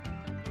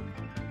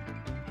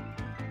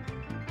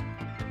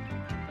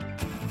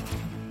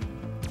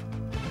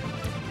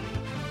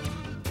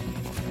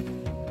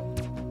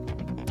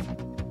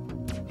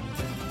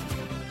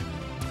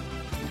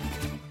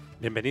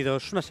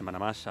Bienvenidos una semana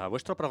más a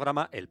vuestro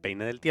programa El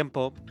Peine del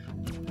Tiempo.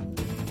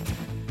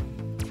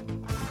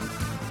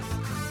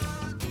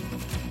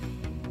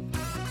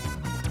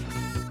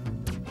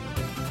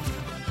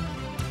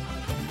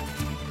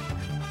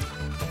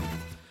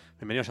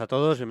 Bienvenidos a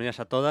todos,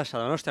 bienvenidas a todas a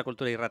Donostia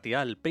Cultura y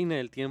Ratia, El Peine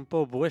del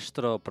Tiempo,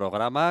 vuestro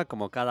programa.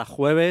 Como cada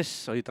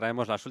jueves, hoy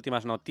traemos las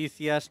últimas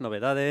noticias,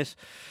 novedades,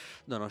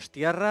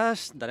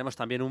 donostiarras. Daremos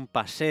también un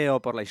paseo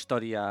por la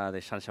historia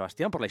de San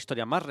Sebastián, por la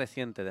historia más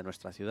reciente de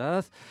nuestra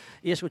ciudad.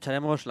 Y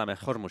escucharemos la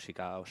mejor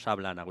música. Os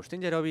hablan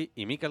Agustín Yerobi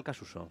y Mikel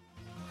Casuso.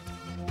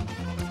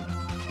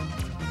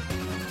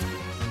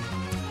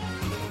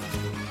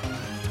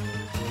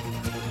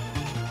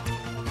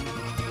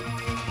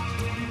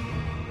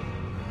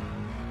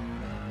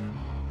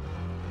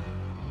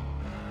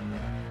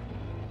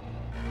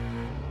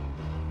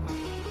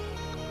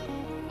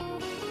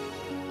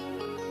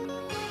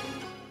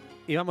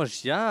 Y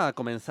vamos ya a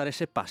comenzar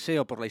ese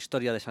paseo por la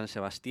historia de San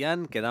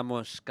Sebastián que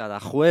damos cada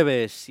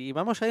jueves y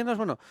vamos a irnos,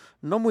 bueno,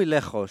 no muy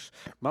lejos,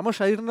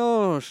 vamos a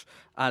irnos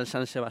al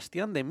San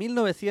Sebastián de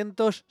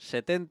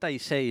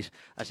 1976,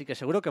 así que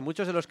seguro que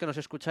muchos de los que nos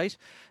escucháis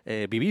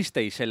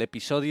vivisteis el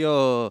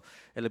episodio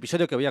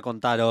que voy a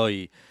contar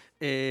hoy.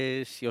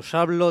 Si os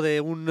hablo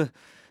de un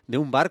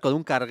barco, de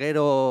un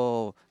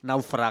carguero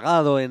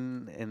naufragado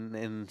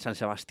en San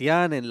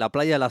Sebastián, en la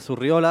playa de la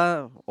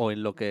Zurriola, o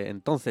en lo que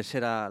entonces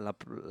era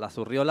la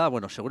Zurriola,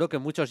 bueno, seguro que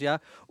muchos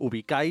ya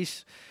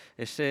ubicáis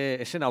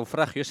ese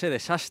naufragio, ese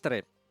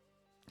desastre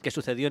que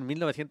sucedió en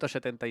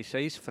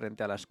 1976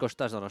 frente a las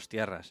costas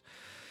donostiarras.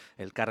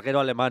 El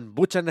carguero alemán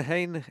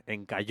Buchenhain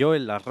encalló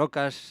en las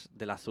rocas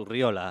de la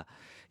Zurriola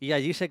y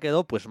allí se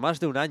quedó pues más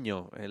de un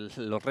año,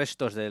 los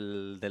restos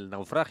del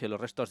naufragio,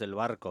 los restos del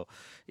barco.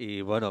 Y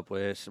bueno,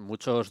 pues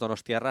muchos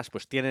donostiarras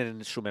pues tienen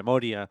en su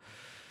memoria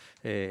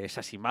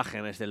esas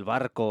imágenes del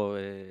barco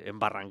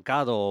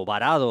embarrancado o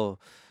varado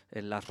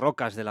en las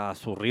rocas de la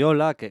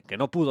Zurriola, que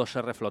no pudo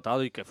ser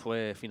reflotado y que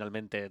fue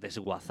finalmente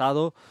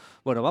desguazado.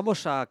 Bueno,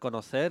 vamos a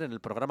conocer en el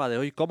programa de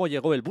hoy cómo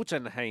llegó el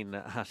Buchenhain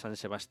a San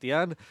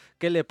Sebastián,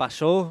 qué le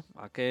pasó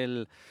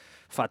aquella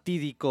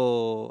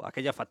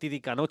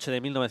fatídica noche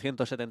de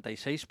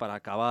 1976 para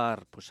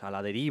acabar pues a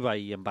la deriva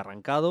y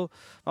embarrancado.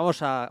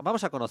 Vamos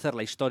a conocer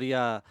la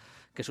historia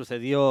que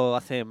sucedió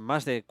hace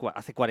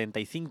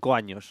 45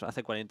 años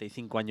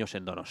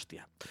en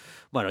Donostia.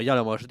 Bueno, ya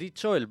lo hemos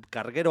dicho, el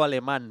carguero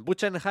alemán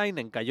Buchenhain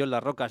encalló en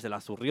las rocas de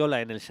la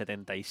Zurriola en el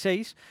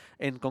 76,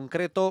 en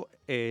concreto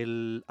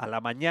a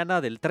la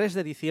mañana del 3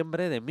 de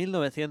diciembre de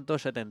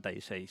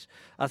 1976.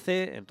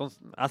 Hace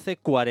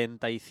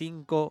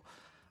 45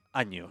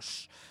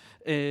 años.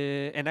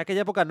 En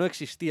aquella época no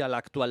existía la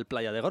actual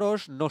playa de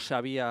Gros, no se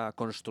había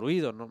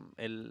construido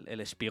el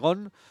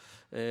espigón.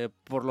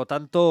 Por lo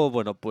tanto,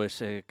 bueno,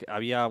 pues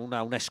había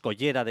una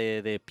escollera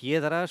de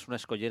piedras, una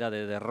escollera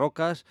de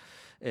rocas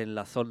en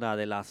la zona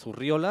de la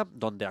Zurriola,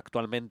 donde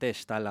actualmente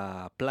está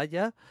la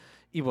playa.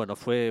 Y bueno,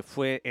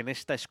 fue en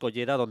esta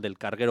escollera donde el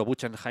carguero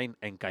Buchenhain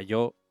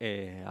encalló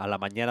a la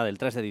mañana del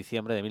 3 de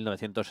diciembre de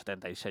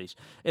 1976.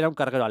 Era un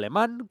carguero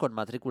alemán con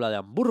matrícula de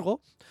Hamburgo,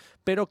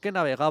 pero que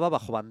navegaba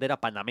bajo bandera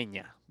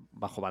panameña,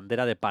 bajo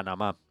bandera de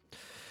Panamá,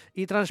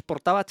 y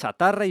transportaba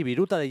chatarra y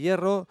viruta de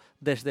hierro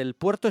desde el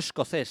puerto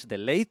escocés de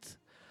Leith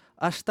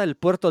hasta el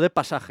puerto de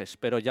Pasajes,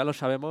 pero ya lo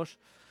sabemos,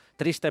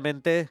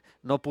 tristemente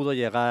no pudo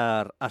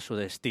llegar a su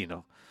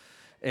destino.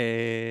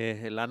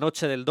 La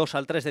noche del 2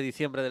 al 3 de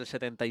diciembre del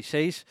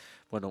 76,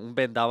 bueno, un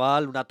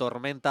vendaval, una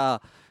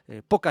tormenta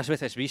pocas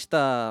veces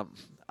vista,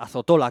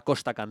 azotó la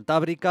costa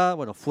cantábrica,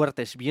 bueno,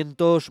 fuertes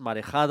vientos,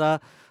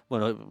 marejada,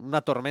 bueno,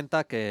 una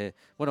tormenta que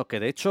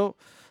de hecho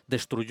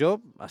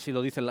destruyó, así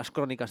lo dicen las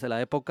crónicas de la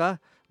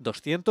época,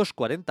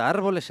 240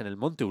 árboles en el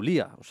monte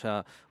Ulía. O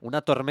sea,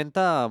 una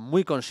tormenta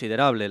muy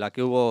considerable la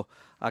que hubo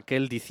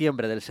aquel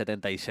diciembre del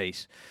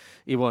 76.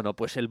 Y bueno,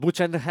 pues el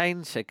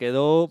Buchenhain se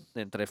quedó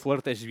entre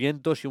fuertes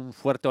vientos y un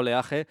fuerte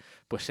oleaje,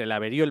 pues se le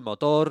averió el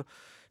motor,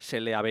 se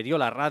le averió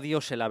la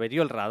radio, se le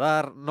averió el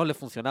radar, no le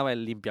funcionaba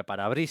el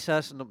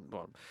limpiaparabrisas,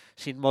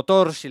 sin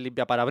motor, sin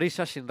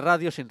limpiaparabrisas, sin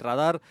radio, sin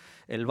radar,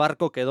 el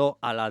barco quedó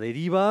a la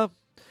deriva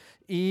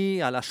y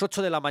a las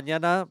 8 de la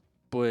mañana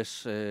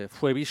pues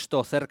fue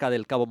visto cerca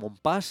del Cabo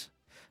Montpas,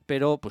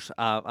 pero pues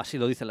así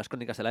lo dicen las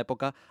crónicas de la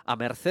época, a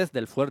merced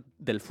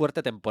del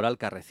fuerte temporal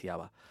que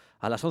arreciaba.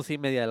 A las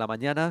 11:30 de la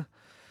mañana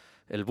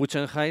el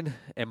Buchenhain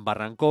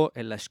embarrancó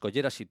en la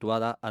escollera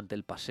situada ante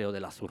el paseo de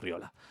la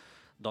Zurriola,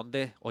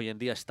 donde hoy en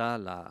día está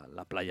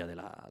la playa de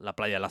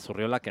la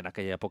Zurriola, que en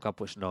aquella época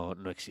pues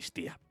no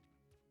existía.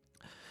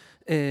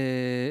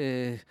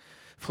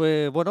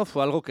 Fue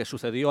algo que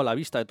sucedió a la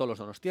vista de todos los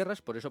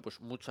donostiarras, por eso pues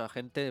mucha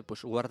gente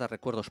pues guarda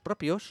recuerdos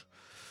propios,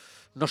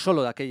 no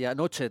solo de aquella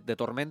noche de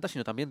tormenta,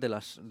 sino también de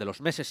los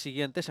meses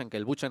siguientes en que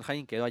el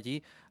Buchenhain quedó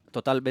allí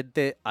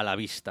totalmente a la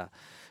vista.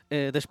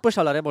 Después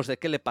hablaremos de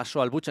qué le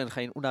pasó al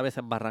Buchenhain una vez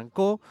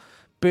embarrancó,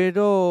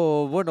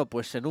 pero bueno,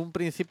 pues en un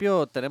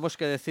principio tenemos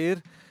que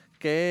decir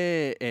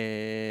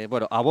que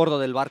a bordo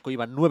del barco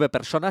iban 9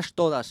 personas,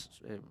 todas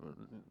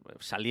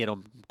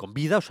salieron con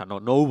vida, o sea,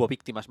 no hubo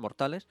víctimas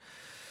mortales.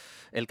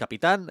 el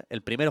capitán,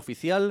 el primer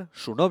oficial,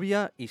 su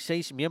novia y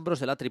 6 miembros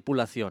de la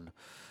tripulación.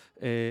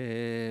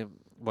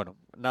 Bueno,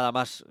 nada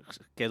más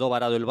quedó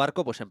varado el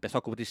barco, pues empezó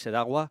a cubrirse de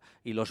agua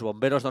y los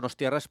bomberos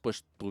donostiarras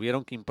pues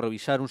tuvieron que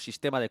improvisar un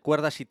sistema de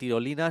cuerdas y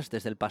tirolinas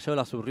desde el paseo de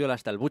la Zurriola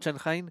hasta el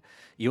Buchenhain,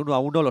 y uno a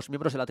uno los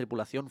miembros de la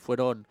tripulación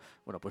fueron,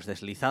 bueno, pues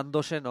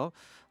deslizándose, ¿no?,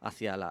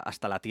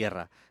 hasta la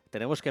tierra.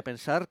 Tenemos que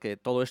pensar que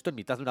todo esto en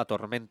mitad de una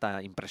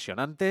tormenta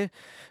impresionante.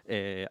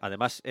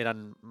 Además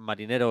eran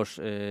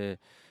marineros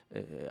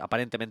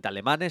aparentemente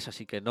alemanes,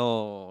 así que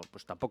no,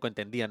 pues tampoco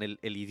entendían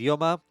el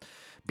idioma.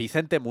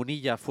 Vicente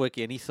Munilla fue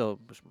quien hizo,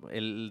 pues,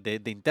 el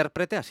de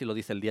intérprete, así lo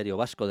dice el diario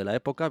vasco de la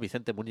época.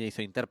 Vicente Munilla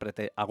hizo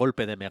intérprete a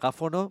golpe de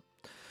megáfono.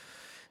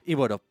 Y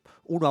bueno,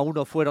 uno a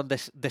uno fueron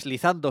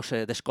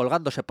deslizándose,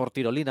 descolgándose por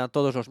tirolina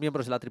todos los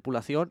miembros de la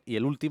tripulación, y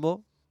el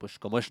último, pues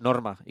como es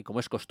norma y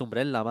como es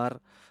costumbre en la mar,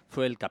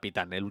 fue el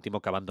capitán, el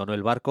último que abandonó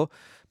el barco.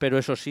 Pero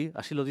eso sí,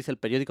 así lo dice el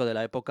periódico de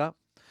la época,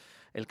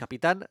 el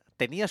capitán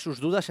tenía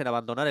sus dudas en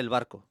abandonar el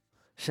barco.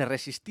 Se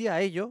resistía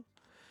a ello,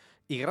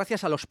 y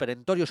gracias a los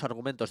perentorios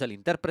argumentos del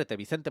intérprete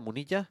Vicente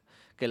Munilla,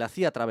 que le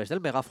hacía a través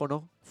del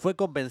megáfono, fue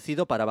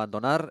convencido para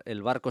abandonar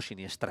el barco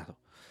siniestrado.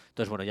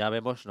 Entonces, bueno, ya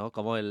vemos, ¿no?,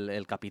 cómo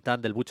el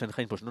capitán del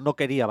Buchenhain pues no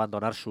quería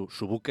abandonar su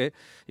buque,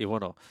 y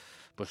bueno,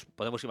 pues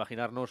podemos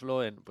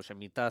imaginárnoslo en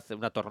mitad de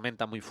una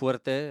tormenta muy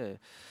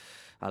fuerte,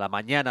 a la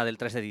mañana del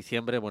 3 de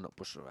diciembre, bueno,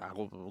 pues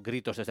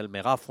gritos desde el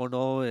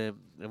megáfono,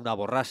 una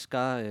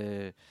borrasca,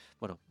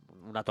 bueno,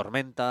 una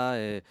tormenta,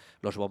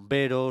 los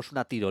bomberos,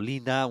 una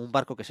tirolina, un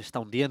barco que se está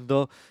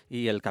hundiendo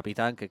y el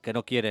capitán que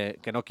no quiere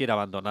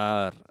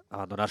abandonar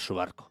su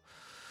barco.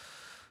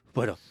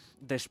 Bueno,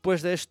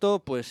 después de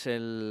esto, pues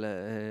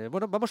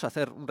bueno, vamos a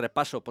hacer un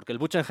repaso, porque el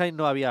Buchenhain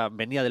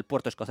venía del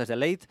puerto escocés de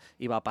Leith,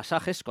 iba a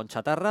pasajes con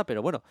chatarra,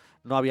 pero bueno,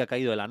 no había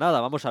caído de la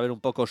nada. Vamos a ver un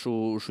poco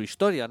su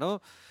historia,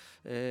 ¿no?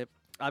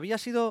 Había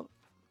sido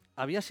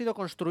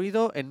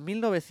construido en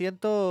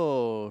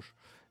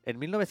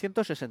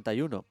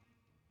 1961.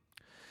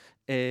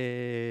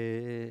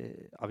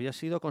 Había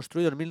sido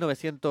construido en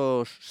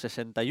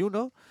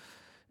 1961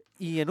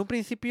 y en un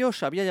principio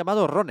se había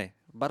llamado Rhone,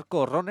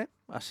 barco Rhone.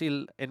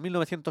 Así en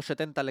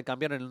 1970 le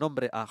cambiaron el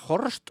nombre a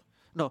Horst.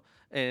 No,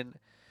 en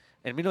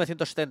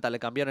 1970 le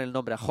cambiaron el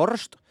nombre a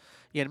Horst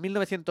y en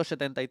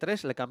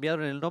 1973 le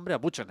cambiaron el nombre a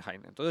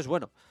Buchenhain. Entonces,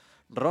 bueno,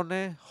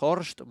 Rhone,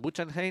 Horst,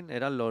 Buchenhain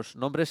eran los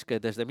nombres que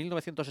desde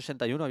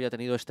 1961 había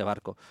tenido este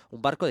barco.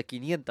 Un barco de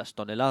 500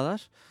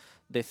 toneladas,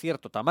 de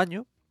cierto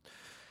tamaño.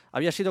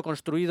 Había sido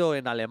construido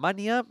en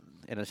Alemania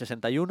en el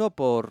 61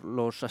 por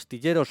los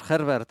astilleros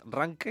Herbert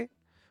Ranke,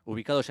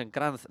 ubicados en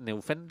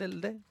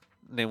Neuenfelde.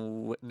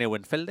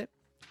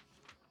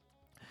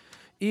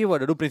 Y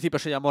bueno, en un principio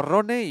se llamó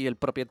Rhone y los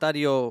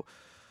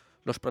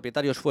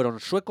propietarios fueron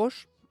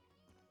suecos.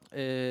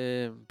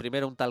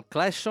 Primero un tal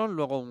Claesson,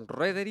 luego un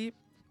Rederi.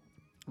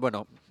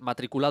 Bueno,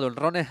 matriculado en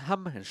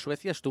Roneham, en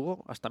Suecia,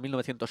 estuvo hasta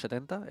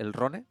 1970, el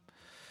Rhone.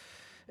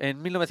 En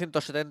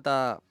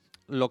 1970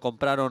 lo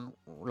compró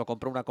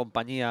una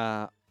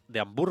compañía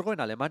de Hamburgo, en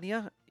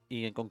Alemania,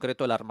 y en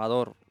concreto el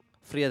armador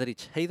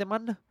Friedrich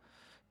Heidemann,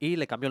 y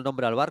le cambió el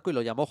nombre al barco y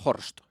lo llamó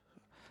Horst.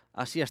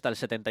 Así hasta el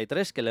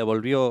 73, que le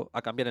volvió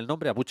a cambiar el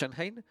nombre a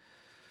Buchenhain.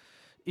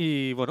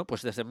 Y bueno,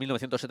 pues desde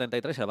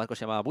 1973 el barco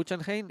se llamaba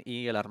Buchenhain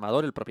y el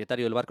armador, el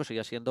propietario del barco,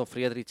 seguía siendo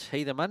Friedrich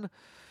Heidemann,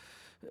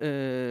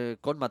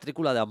 con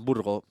matrícula de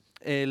Hamburgo.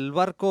 El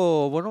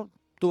barco, bueno,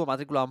 tuvo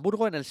matrícula de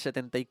Hamburgo. En el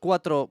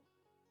 74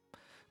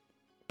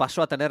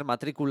 pasó a tener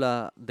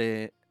matrícula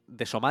de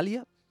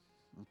Somalia,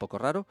 un poco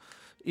raro,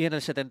 y en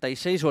el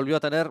 76 volvió a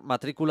tener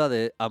matrícula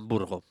de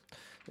Hamburgo,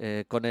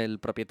 con el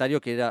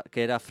propietario que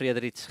era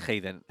Friedrich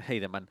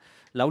Heidemann.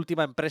 La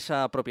última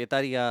empresa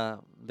propietaria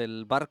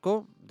del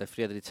barco, de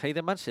Friedrich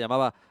Heidemann, se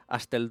llamaba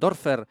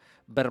Asteldorfer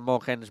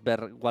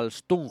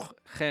Vermogensbergwalstung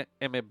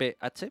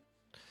GmbH,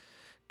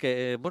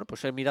 que, bueno,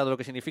 pues he mirado lo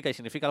que significa y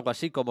significa algo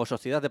así como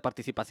Sociedad de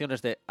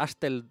Participaciones de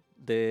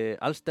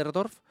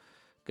Alsterdorf,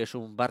 que es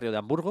un barrio de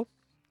Hamburgo.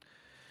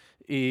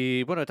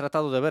 Y bueno, he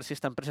tratado de ver si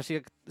esta empresa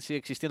sigue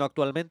existiendo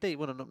actualmente y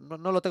bueno,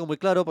 no lo tengo muy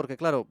claro porque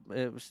claro,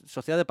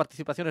 Sociedad de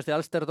Participaciones de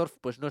Alsterdorf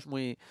pues no es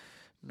muy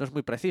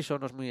preciso,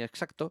 no es muy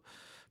exacto,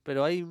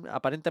 pero hay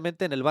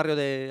aparentemente en el barrio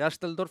de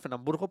Alsterdorf, en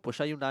Hamburgo,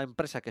 pues hay una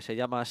empresa que se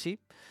llama así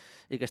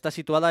y que está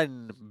situada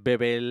en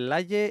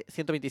Bebelaye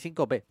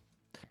 125B.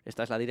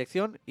 Esta es la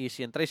dirección y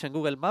si entráis en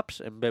Google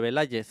Maps, en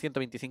Bebelaye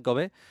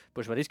 125B,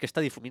 pues veréis que está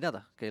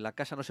difuminada, que la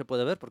casa no se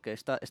puede ver porque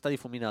está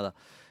difuminada.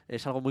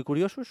 Es algo muy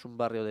curioso, es un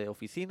barrio de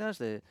oficinas,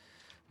 de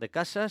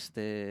casas,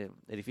 de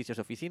edificios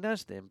de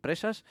oficinas, de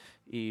empresas,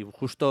 y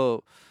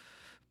justo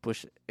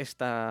pues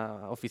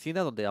esta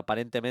oficina donde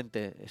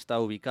aparentemente está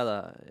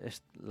ubicada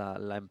es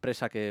la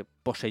empresa que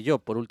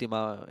poseyó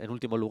en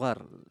último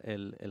lugar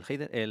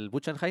el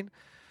Buchenhain,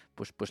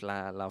 pues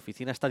la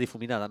oficina está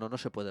difuminada, no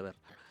se puede ver.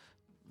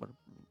 Bueno,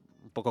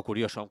 un poco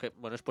curioso, aunque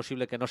bueno, es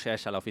posible que no sea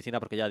esa la oficina,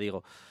 porque ya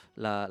digo,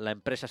 la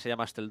empresa se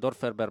llama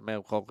Asteldorfer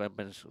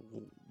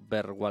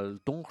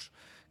Vermogensbergwaltungs,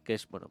 que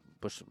es, bueno,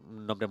 pues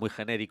un nombre muy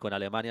genérico en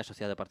Alemania,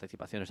 Sociedad de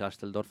Participaciones de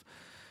Alsterdorf.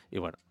 Y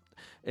bueno,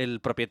 el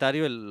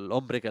propietario, el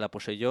hombre que la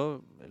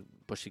poseyó,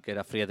 pues sí que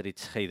era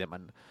Friedrich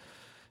Heidemann.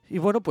 Y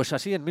bueno, pues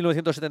así en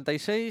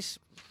 1976,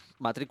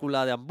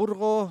 matrícula de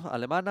Hamburgo,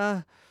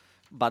 alemana,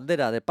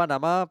 bandera de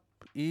Panamá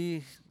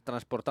y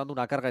transportando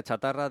una carga de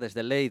chatarra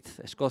desde Leith,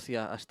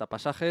 Escocia, hasta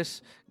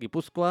Pasajes,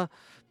 Guipúzcoa,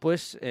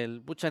 pues el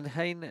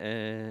Buchenhain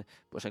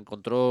pues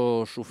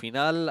encontró su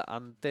final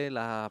ante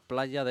la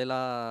playa de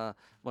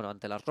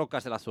ante las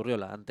rocas de la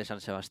Zurriola, ante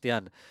San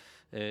Sebastián.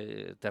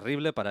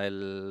 Terrible para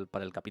el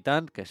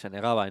capitán, que se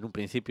negaba en un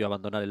principio a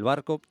abandonar el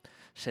barco.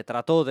 Se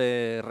trató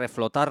de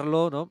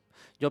reflotarlo, ¿no?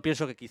 Yo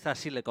pienso que quizás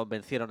sí le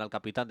convencieron al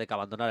capitán de que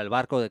abandonara el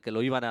barco, de que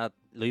lo iban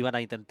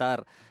a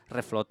intentar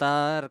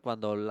reflotar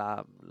cuando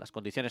las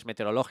condiciones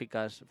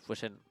meteorológicas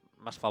fuesen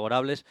más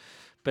favorables,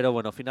 pero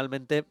bueno,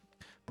 finalmente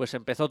pues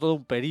empezó todo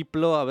un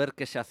periplo a ver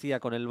qué se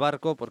hacía con el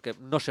barco, porque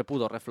no se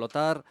pudo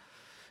reflotar.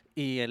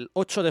 Y el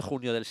 8 de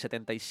junio del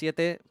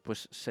 77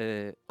 pues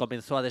se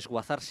comenzó a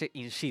desguazarse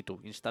in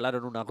situ.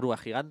 Instalaron una grúa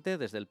gigante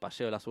desde el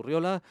Paseo de la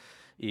Zurriola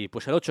y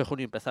pues el 8 de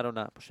junio empezaron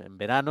pues en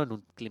verano, en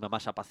un clima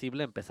más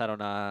apacible,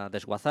 empezaron a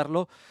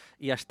desguazarlo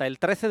y hasta el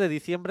 13 de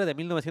diciembre de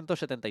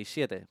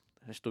 1977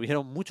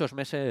 estuvieron muchos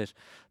meses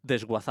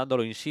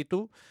desguazándolo in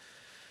situ.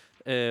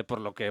 Por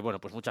lo que, bueno,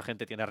 pues mucha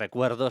gente tiene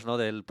recuerdos, ¿no?,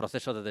 del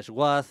proceso de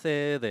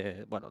desguace,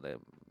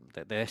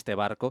 de este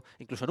barco.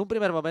 Incluso en un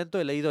primer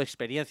momento he leído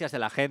experiencias de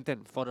la gente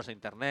en foros de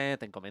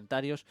internet, en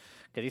comentarios,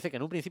 que dice que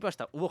en un principio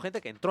hasta hubo gente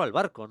que entró al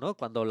barco, ¿no?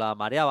 Cuando la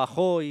marea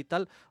bajó y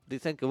tal,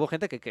 dicen que hubo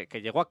gente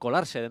que llegó a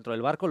colarse dentro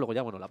del barco, luego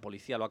ya, bueno, la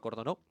policía lo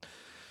acordonó.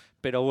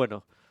 Pero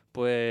bueno,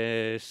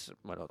 pues,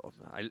 bueno,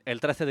 el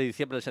 13 de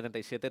diciembre del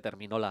 77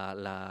 terminó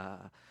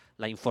la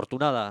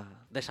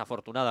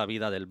desafortunada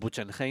vida del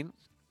Buchenhain.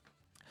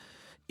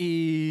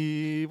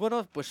 Y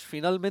bueno, pues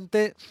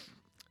finalmente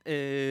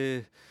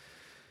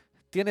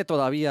tiene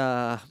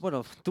todavía,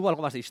 bueno, tuvo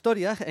algo más de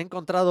historia. He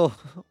encontrado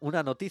un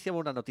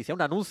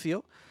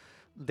anuncio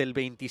del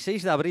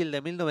 26 de abril de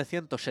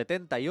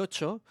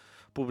 1978,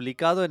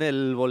 publicado en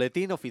el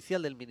Boletín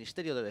Oficial del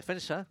Ministerio de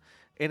Defensa,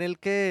 en el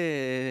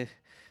que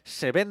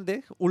se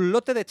vende un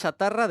lote de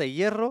chatarra de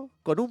hierro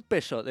con un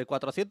peso de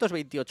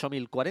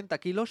 428.040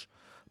 kilos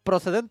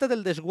procedente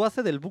del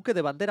desguace del buque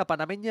de bandera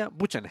panameña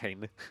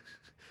Buchenhain.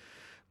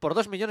 Por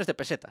 2 millones de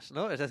pesetas,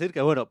 ¿no? Es decir que,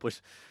 bueno,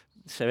 pues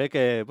se ve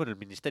que, bueno, el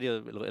Ministerio,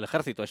 el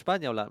Ejército de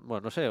España,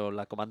 o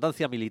la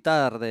Comandancia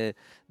Militar de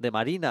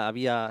Marina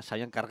se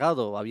había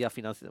encargado, había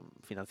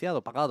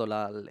financiado, pagado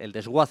el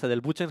desguace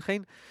del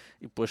Buchenhain,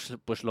 y pues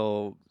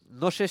no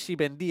sé si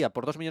vendía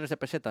por 2 millones de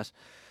pesetas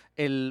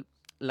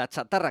la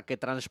chatarra que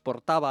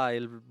transportaba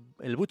el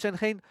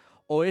Buchenhain,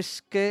 o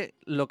es que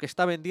lo que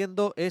está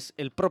vendiendo es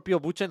el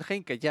propio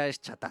Buchenhain, que ya es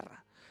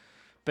chatarra.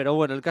 Pero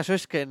bueno, el caso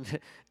es que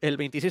el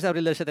 26 de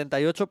abril del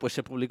 78 pues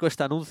se publicó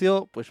este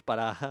anuncio pues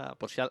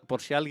por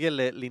si a alguien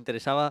le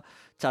interesaba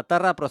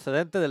chatarra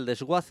procedente del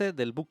desguace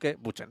del buque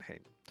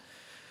Buchenhain.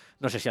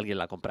 No sé si alguien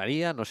la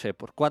compraría, no sé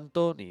por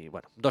cuánto, ni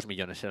bueno, 2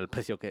 millones era el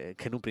precio que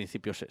en un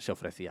principio se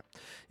ofrecía.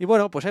 Y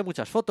bueno, pues hay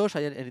muchas fotos,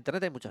 en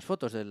internet hay muchas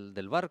fotos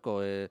del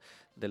barco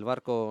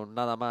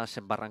nada más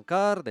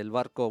embarrancar, del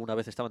barco una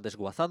vez estaban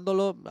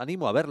desguazándolo,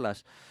 animo a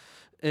verlas.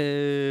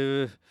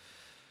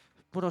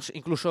 Bueno,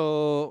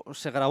 incluso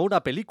se grabó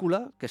una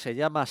película que se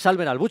llama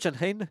Salven al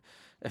Buchenhain,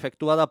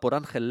 efectuada por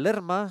Ángel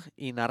Lerma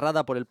y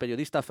narrada por el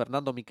periodista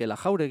Fernando Miquela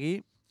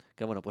Jáuregui,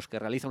 que bueno, pues que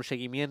realiza un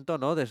seguimiento,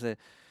 ¿no?, desde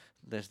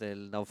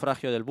el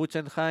naufragio del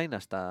Buchenhain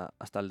hasta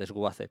el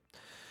desguace.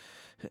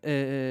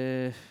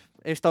 He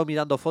estado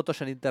mirando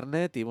fotos en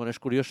internet y bueno, es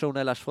curioso,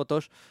 una de las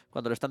fotos,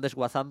 cuando lo están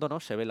desguazando,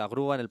 ¿no?, se ve la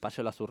grúa en el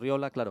Paseo de la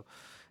Zurriola, claro.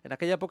 En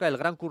aquella época el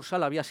Gran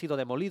Cursal había sido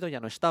demolido, ya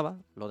no estaba,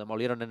 lo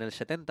demolieron en el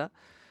 70,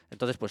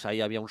 entonces pues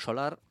ahí había un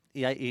solar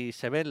y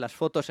se ven las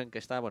fotos en que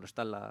está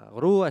la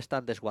grúa,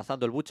 están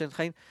desguazando el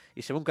Buchenhain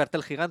y se ve un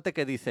cartel gigante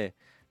que dice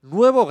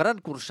Nuevo Gran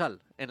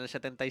Cursal en el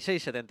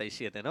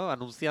 76-77, ¿no?,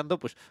 anunciando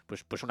pues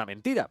una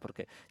mentira,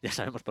 porque ya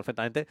sabemos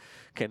perfectamente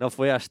que no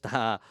fue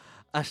hasta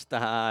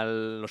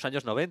los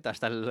años 90,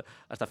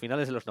 hasta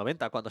finales de los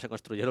 90, cuando se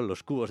construyeron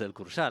los cubos del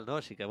Cursal, ¿no?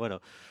 Así que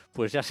bueno,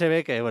 pues ya se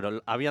ve que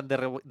bueno, habían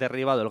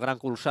derribado el Gran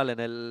Cursal en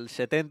el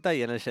 70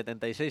 y en el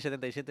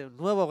 76-77 un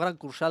nuevo Gran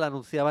Cursal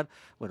anunciaban,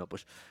 bueno,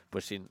 pues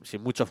sin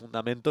mucho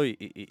fundamento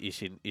y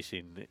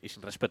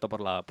sin respeto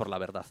por la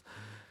verdad.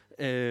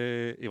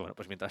 Y bueno,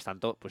 pues mientras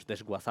tanto, pues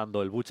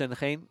desguazando el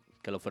Buchenhain,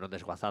 que lo fueron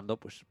desguazando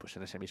pues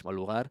en ese mismo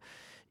lugar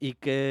y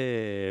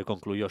que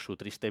concluyó su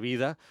triste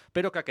vida,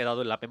 pero que ha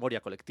quedado en la memoria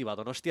colectiva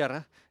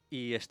donostiarra.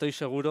 Y estoy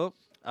seguro,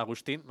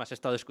 Agustín, me has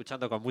estado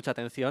escuchando con mucha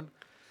atención,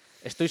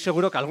 estoy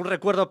seguro que algún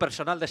recuerdo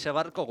personal de ese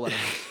barco guardas.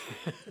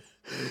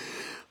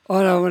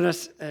 Hola,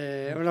 buenas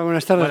tardes.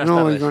 Buenas no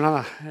tardes. oigo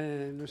nada.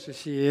 No sé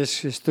si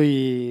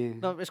estoy...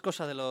 No, es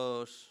cosa de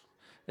los...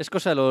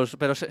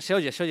 Pero se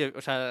oye.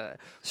 O sea,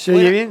 ¿Se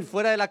oye bien?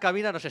 Fuera de la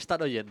cabina nos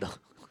están oyendo.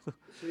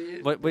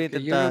 Voy a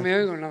intentar... Yo no me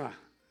oigo nada.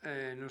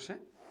 No sé.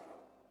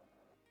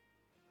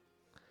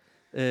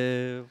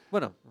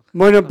 Bueno.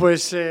 Bueno,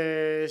 pues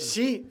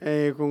sí,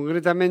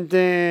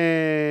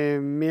 concretamente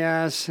me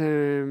has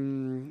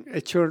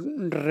hecho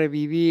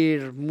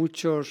revivir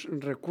muchos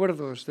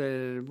recuerdos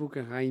del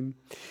Buchenhain.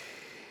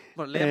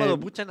 Bueno, le he llamado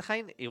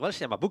Buchenhain, igual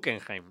se llama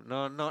Buchenheim.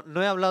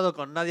 No he hablado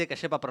con nadie que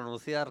sepa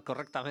pronunciar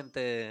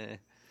correctamente.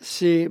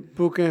 Sí,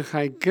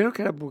 Buchenhain, creo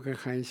que era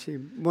Buchenhain, sí.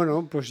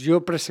 Bueno, pues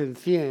yo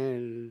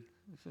presencié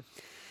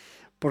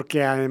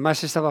porque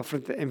además estaba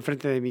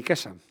enfrente de mi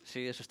casa.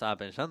 Sí, eso estaba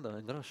pensando,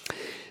 en Gros.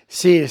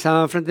 Sí,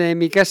 estaba enfrente de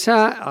mi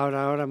casa,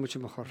 ahora mucho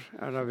mejor.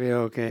 Ahora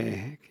veo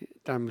que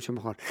está mucho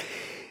mejor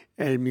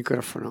el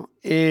micrófono.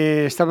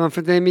 Estaba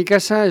enfrente de mi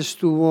casa,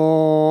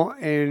 estuvo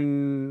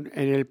en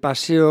el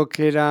paseo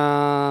que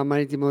era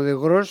marítimo de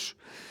Gros,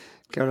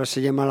 que ahora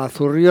se llama la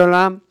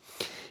Zurriola,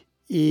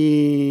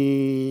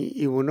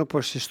 y bueno,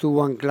 pues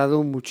estuvo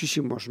anclado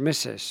muchísimos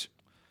meses.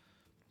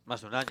 Más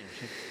de un año,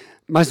 sí.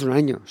 Más de un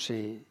año,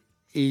 sí.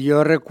 Y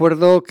yo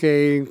recuerdo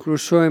que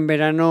incluso en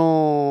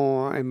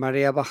verano, en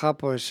marea baja,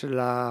 pues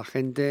la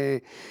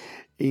gente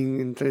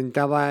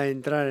intentaba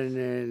entrar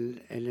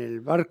en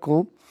el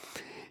barco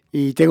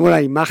y tengo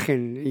la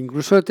imagen,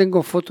 incluso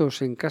tengo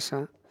fotos en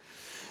casa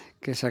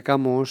que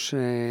sacamos,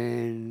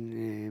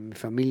 en mi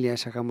familia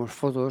sacamos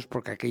fotos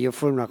porque aquello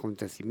fue un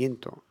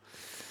acontecimiento.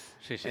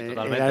 Sí, Era el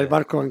totalmente.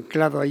 barco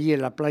anclado allí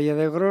en la playa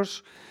de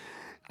Gros,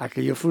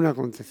 aquello fue un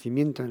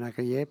acontecimiento en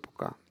aquella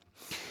época.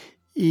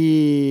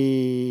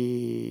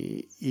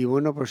 Y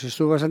bueno, pues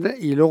estuvo bastante.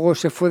 Y luego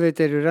se fue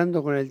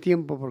deteriorando con el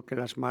tiempo porque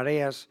las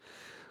mareas,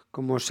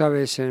 como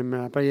sabes, en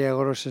la playa de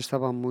Goros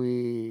son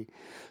muy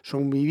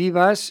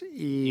vivas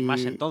Y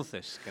más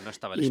entonces, que no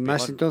estaba el y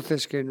más espigón.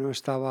 entonces que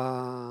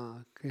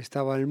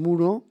estaba el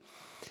muro.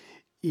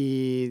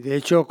 Y de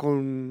hecho,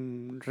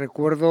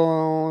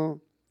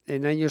 recuerdo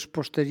en años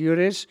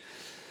posteriores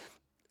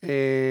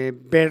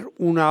ver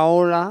una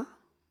ola,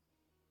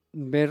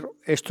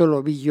 esto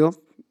lo vi yo,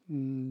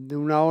 de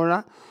una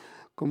ola.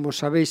 Como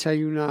sabéis,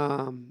 hay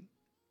una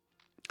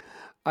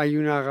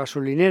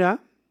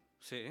gasolinera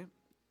Sí.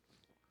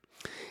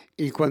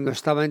 y cuando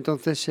estaba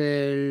entonces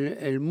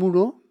el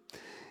muro,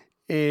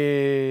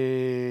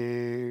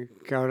 que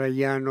ahora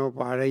ya no,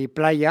 ahora hay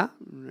playa,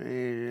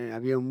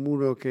 había un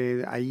muro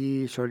que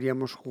allí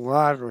solíamos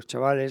jugar, los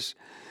chavales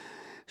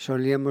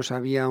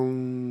había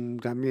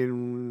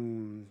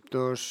también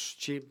dos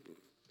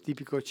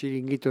típicos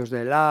chiringuitos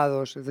de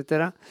helados,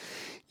 etcétera,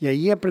 y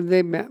ahí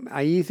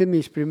hice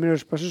mis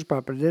primeros pasos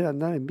para aprender a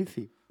andar en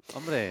bici.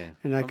 Hombre.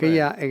 En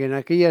aquella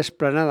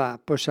explanada,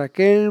 pues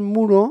aquel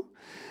muro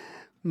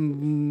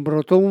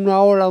brotó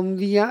una ola un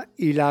día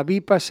y la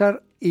vi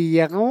pasar y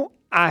llegó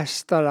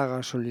hasta la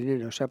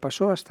gasolinera, o sea,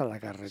 pasó hasta la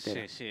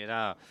carretera. Sí,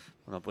 era.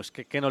 Bueno, pues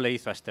 ¿qué no le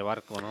hizo a este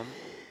barco, no?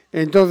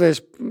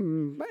 Entonces,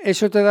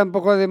 eso te da un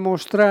poco a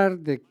demostrar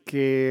de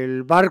que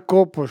el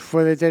barco pues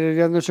fue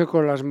deteriorándose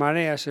con las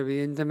mareas,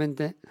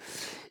 evidentemente,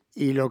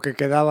 y lo que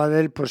quedaba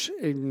de él, pues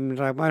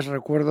además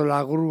recuerdo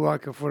la grúa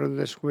que fueron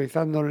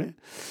desguazándoles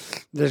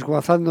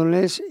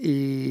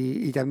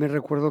y también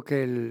recuerdo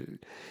que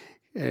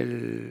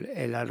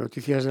en las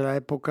noticias de la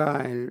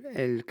época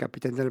el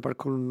capitán del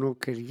barco no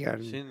quería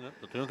Sí, ¿no?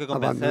 Lo tuvieron que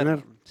convencer.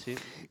 abandonar Sí.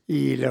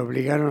 y le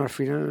obligaron a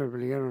Sí.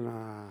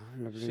 abandonar.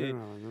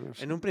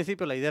 Sí. En un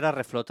principio la idea era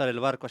reflotar el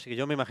barco, así que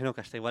yo me imagino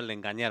que hasta igual le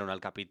engañaron al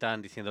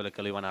capitán diciéndole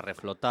que lo iban a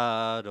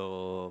reflotar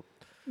o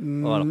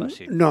algo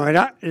así. No,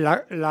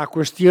 la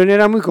cuestión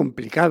era muy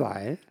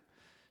complicada, ¿eh?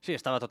 Sí,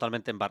 estaba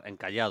totalmente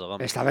encallado,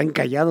 vamos. Estaba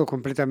encallado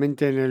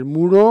completamente en el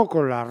muro,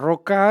 con las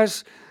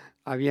rocas,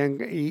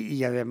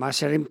 y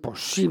además era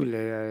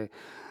imposible.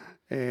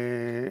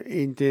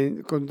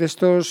 Con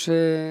estos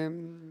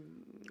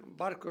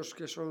barcos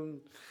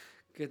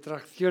que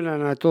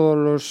traccionan a todos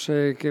los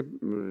que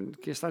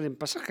están en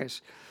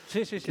pasajes,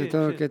 Sí.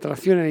 que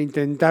traccionan,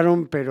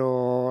 intentaron,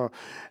 pero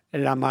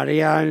la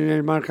marea en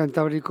el mar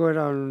Cantábrico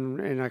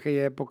en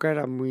aquella época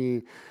era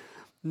muy...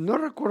 No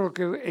recuerdo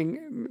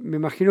me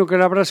imagino que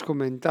lo habrás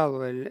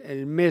comentado,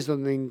 el mes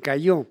donde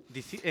encalló.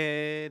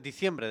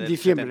 Diciembre del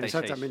Diciembre, 76.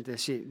 exactamente,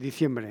 sí,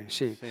 diciembre,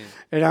 sí. Sí.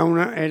 Era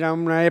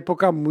una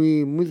época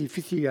muy, muy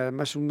difícil y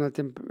además un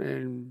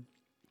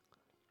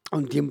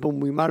tiempo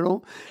muy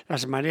malo,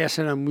 las mareas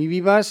eran muy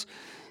vivas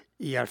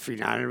y al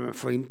final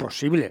fue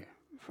imposible,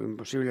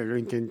 lo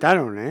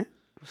intentaron, ¿eh?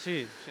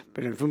 Sí.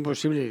 Pero fue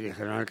imposible y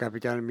dijeron al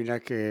capitán, mira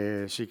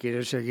que si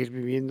quieres seguir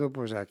viviendo,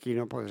 pues aquí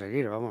no puedes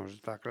seguir, vamos,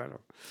 está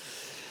claro.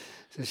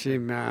 Sí,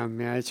 me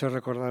ha hecho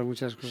recordar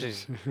muchas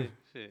cosas.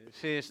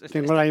 Sí,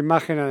 Tengo la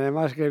imagen,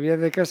 además, que vi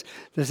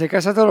desde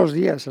casa todos los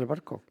días el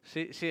barco.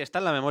 Sí, está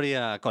en la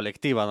memoria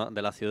colectiva, ¿no?,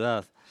 de la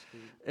ciudad. Sí.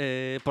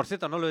 Por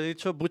cierto, no lo he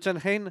dicho,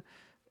 Buchenhain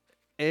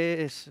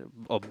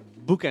o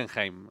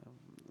Buchenheim,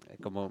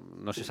 como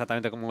no sé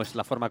exactamente cómo es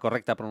la forma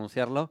correcta de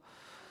pronunciarlo,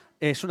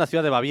 es una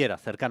ciudad de Baviera,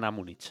 cercana a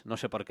Múnich. No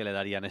sé por qué le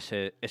darían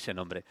ese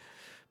nombre.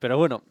 Pero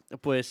bueno,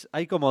 pues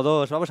hay como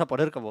vamos a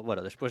poner como,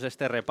 bueno, después de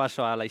este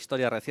repaso a la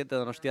historia reciente de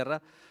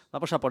Donostiarra,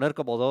 vamos a poner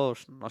como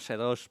dos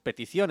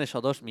peticiones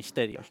o dos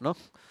misterios, ¿no?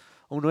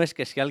 Uno es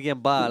que si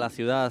alguien va a la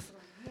ciudad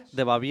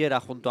de Baviera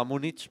junto a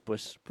Múnich,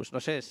 pues no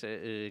sé,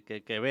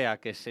 que vea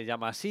que se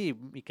llama así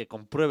y que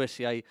compruebe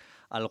si hay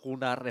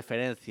alguna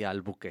referencia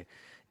al buque.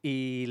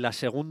 Y la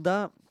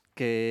segunda,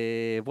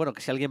 que bueno,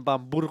 que si alguien va a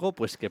Hamburgo,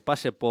 pues que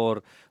pase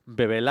por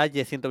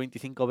Bebelaye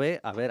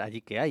 125B a ver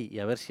allí qué hay y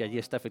a ver si allí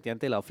está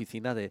efectivamente la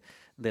oficina de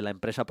la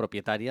empresa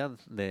propietaria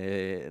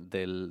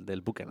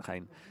del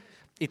Buchenhain.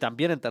 Y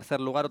también, en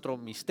tercer lugar, otro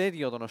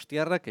misterio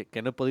donostiarra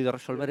que no he podido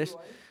resolver es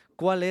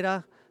cuál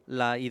era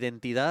la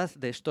identidad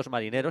de estos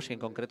marineros y en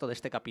concreto de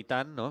este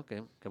capitán, ¿no?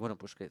 Que bueno,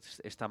 pues que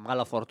esta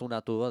mala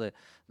fortuna tuvo de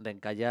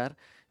encallar.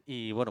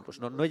 Y bueno, pues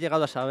no he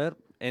llegado a saber,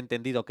 he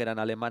entendido que eran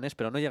alemanes,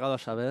 pero no he llegado a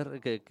saber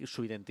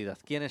su identidad.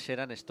 ¿Quiénes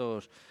eran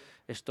estos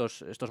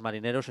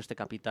marineros, este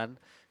capitán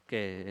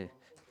que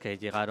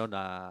llegaron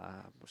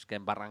pues que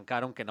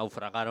embarrancaron, que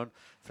naufragaron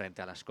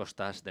frente a las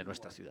costas de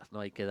nuestra ciudad, ¿no?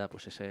 Ahí queda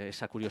pues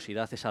esa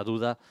curiosidad, esa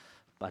duda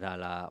para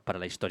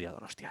la historia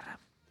donostiarra.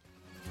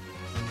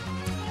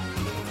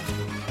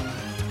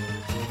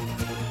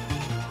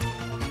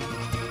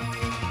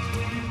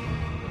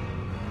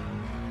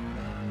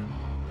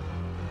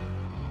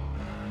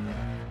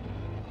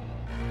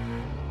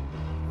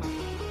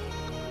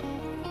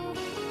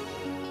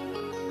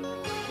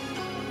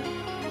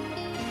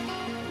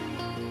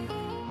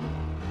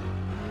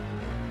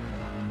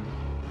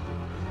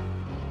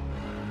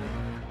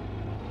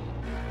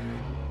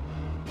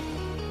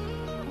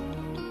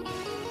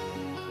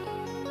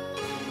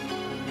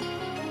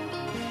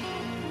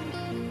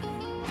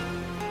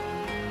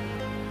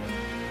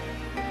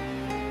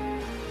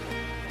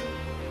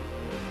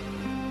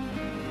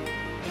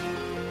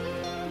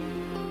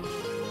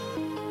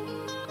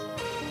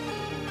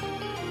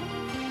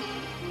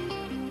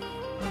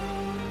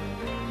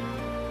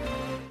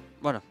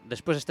 Bueno,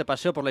 después de este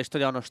paseo por la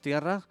historia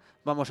donostiarra,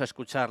 vamos a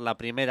escuchar la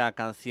primera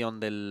canción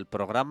del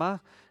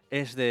programa.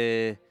 Es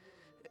de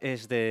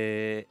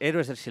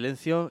Héroes del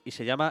Silencio y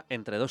se llama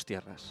Entre dos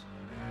tierras.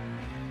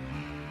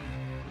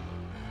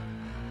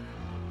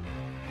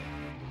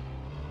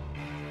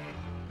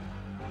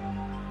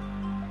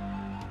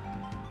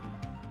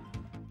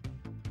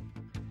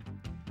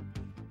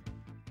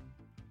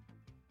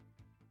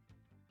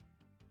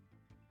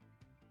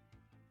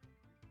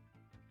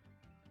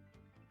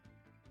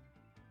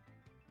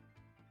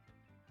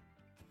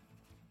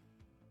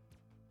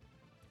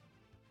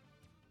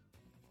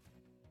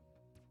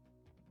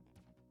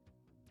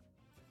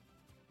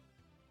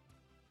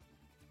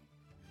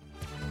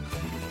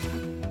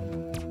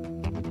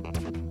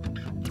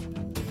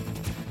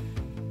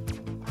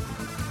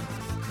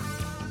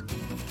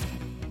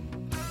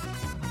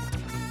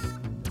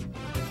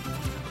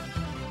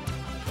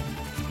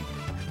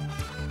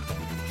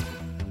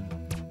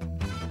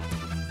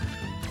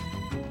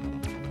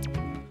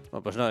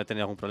 Bueno, pues no he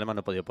tenido algún problema,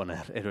 no he podido poner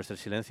Héroes del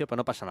Silencio, pero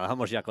no pasa nada.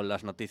 Vamos ya con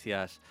las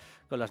noticias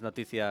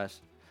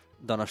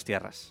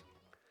donostiarras.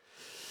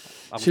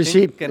 Agustín,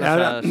 sí,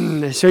 ahora,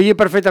 se oye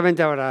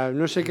perfectamente ahora.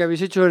 No sé qué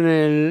habéis hecho en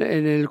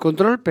el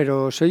control,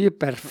 pero se oye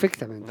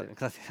perfectamente.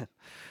 Gracias.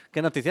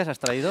 ¿Qué noticias has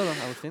traído, don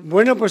Agustín?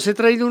 Bueno, pues he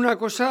traído una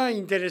cosa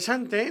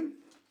interesante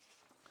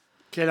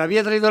que la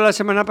había traído la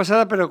semana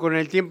pasada, pero con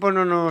el tiempo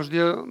no nos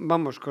dio,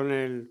 vamos, con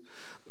el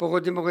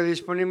poco tiempo que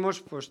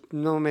disponemos, pues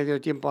no me dio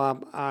tiempo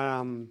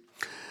a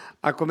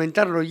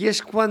comentarlo. Y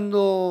es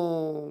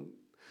cuando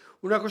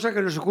una cosa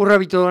que nos ocurre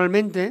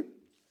habitualmente,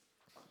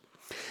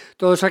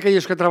 todos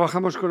aquellos que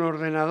trabajamos con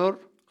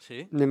ordenador,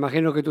 ¿sí? Me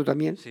imagino que tú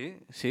también.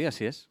 Sí,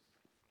 así es.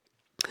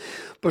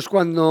 Pues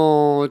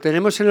cuando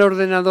tenemos el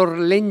ordenador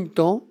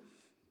lento,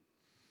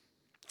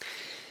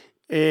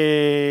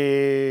 hay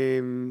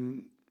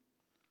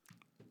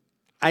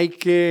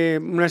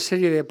una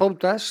serie de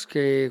pautas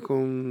que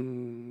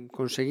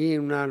conseguí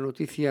una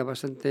noticia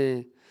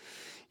bastante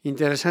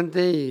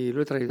interesante y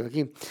lo he traído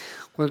aquí.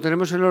 Cuando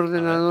tenemos el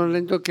ordenador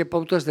lento, ¿qué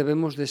pautas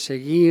debemos de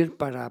seguir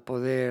para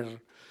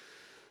poder...?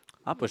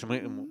 Pues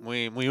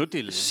muy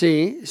útil.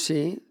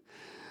 Sí.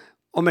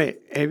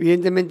 Hombre,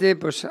 evidentemente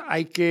pues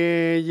hay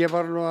que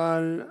llevarlo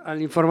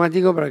al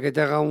informático para que te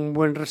haga un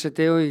buen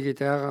reseteo y que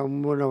te haga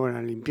una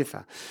buena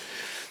limpieza.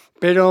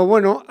 Pero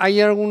bueno,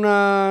 hay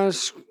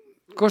algunas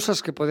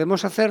cosas que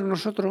podemos hacer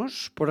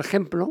nosotros, por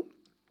ejemplo,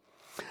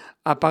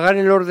 apagar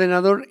el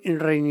ordenador y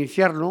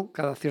reiniciarlo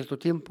cada cierto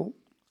tiempo,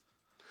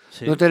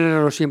 sí. No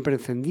tenerlo siempre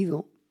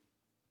encendido.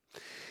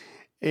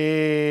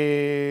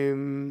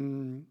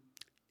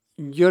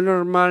 Yo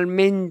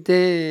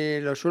normalmente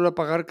lo suelo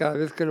apagar cada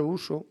vez que lo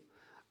uso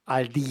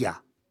al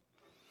día.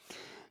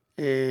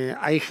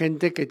 Hay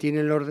gente que tiene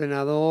el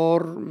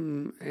ordenador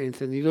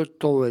encendido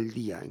todo el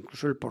día,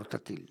 incluso el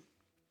portátil.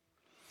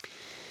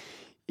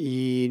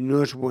 Y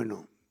no es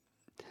bueno.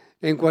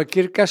 En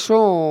cualquier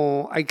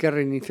caso, hay que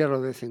reiniciarlo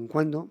de vez en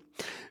cuando.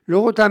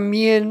 Luego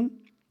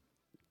también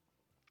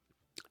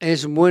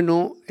es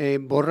bueno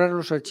borrar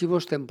los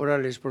archivos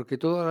temporales, porque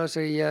todas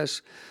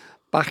aquellas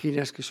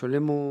páginas que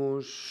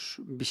solemos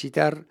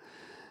visitar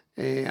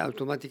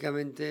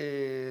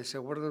automáticamente se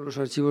guardan los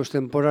archivos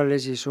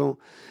temporales y eso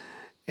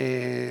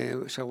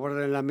se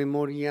guarda en la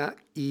memoria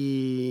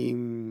y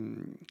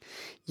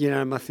en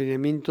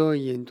almacenamiento,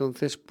 y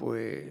entonces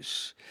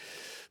pues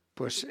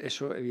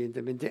eso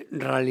evidentemente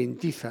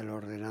ralentiza el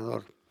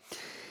ordenador.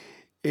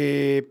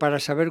 Para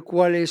saber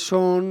cuáles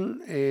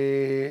son,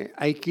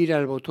 hay que ir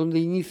al botón de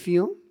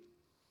inicio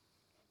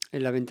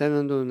en la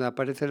ventana donde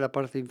aparece la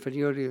parte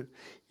inferior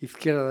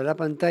izquierda de la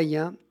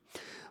pantalla,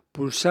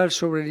 pulsar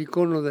sobre el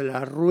icono de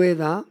la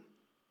rueda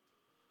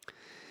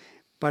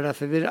para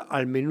acceder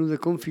al menú de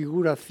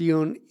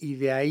configuración y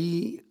de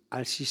ahí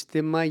al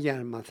sistema y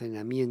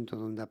almacenamiento,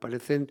 donde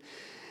aparecen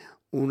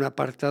un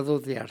apartado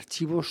de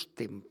archivos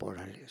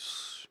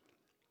temporales.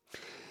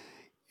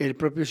 El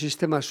propio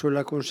sistema suele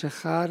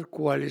aconsejar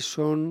cuáles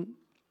son,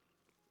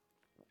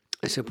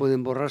 se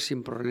pueden borrar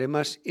sin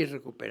problemas y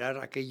recuperar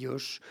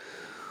aquellos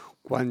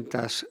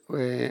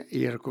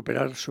y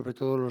recuperar sobre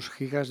todo los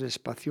gigas de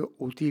espacio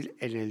útil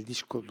en el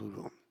disco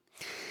duro.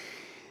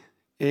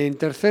 En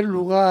tercer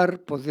lugar,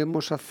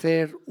 podemos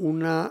hacer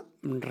una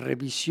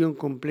revisión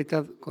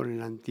completa con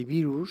el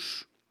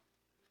antivirus.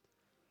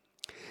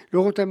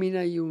 Luego también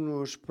hay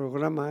unos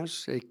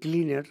programas,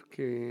 Cleaner,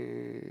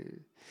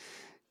 que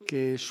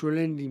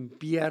suelen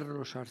limpiar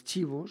los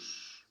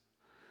archivos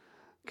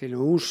que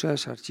no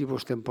usas,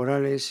 archivos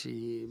temporales,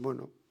 y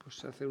bueno,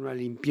 pues hacer una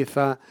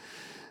limpieza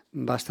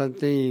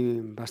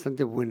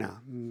bastante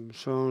buena.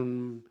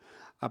 Son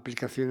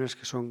aplicaciones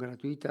que son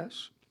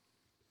gratuitas.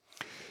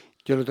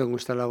 Yo lo tengo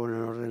instalado en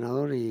el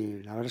ordenador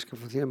y la verdad es que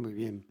funciona muy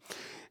bien.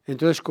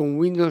 Entonces, con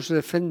Windows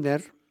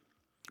Defender,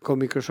 con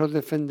Microsoft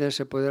Defender,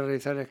 se puede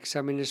realizar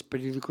exámenes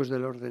periódicos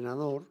del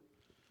ordenador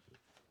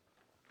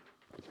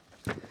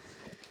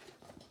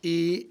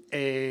y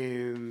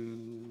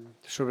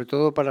sobre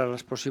todo para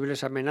las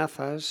posibles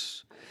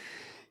amenazas.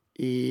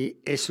 Y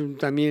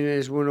también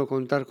es bueno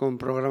contar con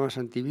programas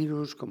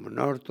antivirus como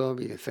Norton,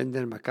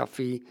 Defender,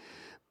 McAfee,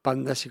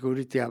 Panda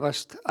Security,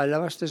 Avast. El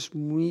Avast es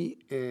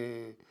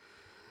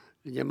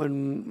le llaman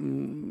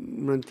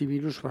un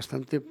antivirus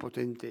bastante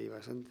potente y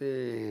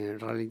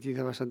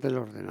ralentiza bastante el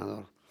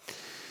ordenador.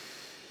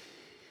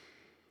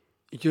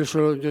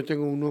 Yo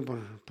tengo uno,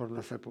 por no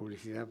hacer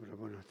publicidad, pero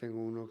bueno,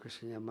 tengo uno que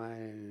se llama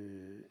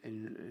el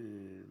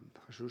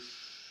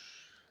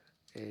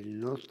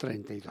Note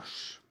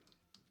 32,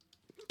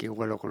 que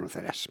igual lo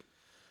conocerás.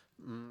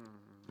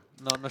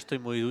 No estoy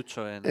muy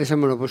ducho en... Eso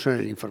me lo puso en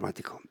el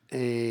informático.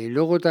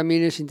 Luego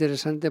también es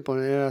interesante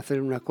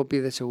hacer una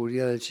copia de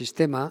seguridad del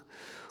sistema,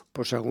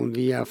 por si algún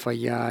día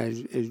falla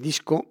el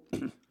disco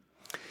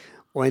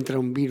o entra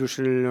un virus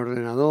en el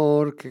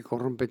ordenador que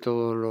corrompe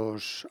todos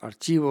los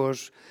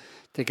archivos,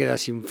 te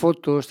quedas sin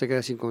fotos, te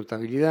quedas sin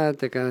contabilidad,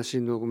 te quedas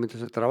sin documentos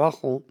de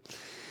trabajo.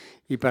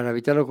 Y para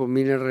evitarlo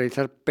conviene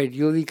realizar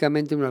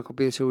periódicamente una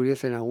copia de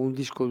seguridad en algún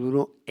disco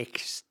duro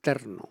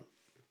externo.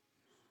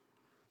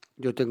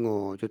 Yo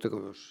tengo 2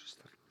 externos.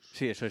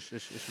 Sí, eso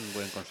es un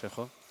buen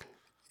consejo.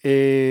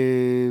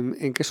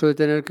 En caso de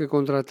tener que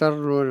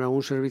contratarlo en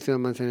algún servicio de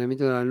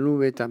almacenamiento de la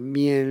nube,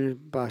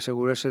 también para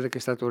asegurarse de que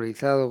está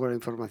actualizado con la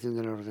información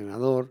del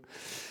ordenador.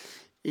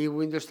 Y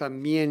Windows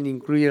también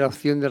incluye la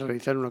opción de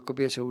realizar una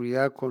copia de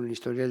seguridad con el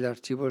historial de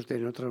archivos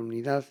de otra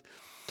unidad.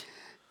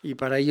 Y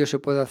para ello se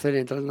puede hacer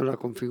entrando en la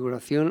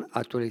configuración,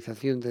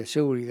 actualización de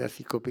seguridad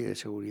y copia de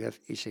seguridad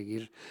y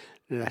seguir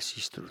las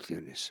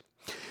instrucciones.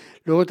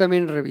 Luego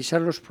también revisar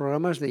los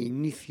programas de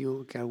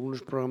inicio, que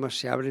algunos programas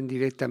se abren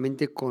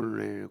directamente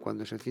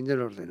cuando se enciende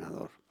el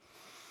ordenador.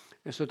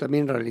 Esto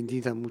también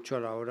ralentiza mucho a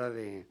la hora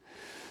de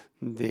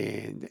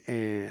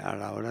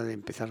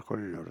empezar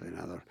con el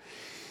ordenador.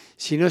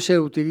 Si no se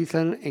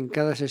utilizan en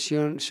cada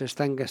sesión, se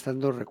están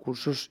gastando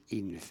recursos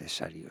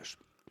innecesarios.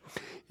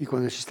 Y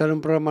cuando se instala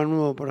un programa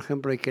nuevo, por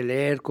ejemplo, hay que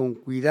leer con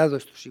cuidado,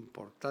 esto es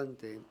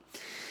importante,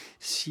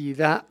 si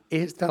da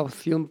esta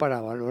opción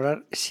para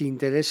valorar si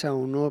interesa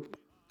o no.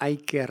 Hay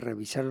que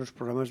revisar los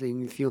programas de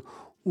inicio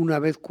una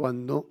vez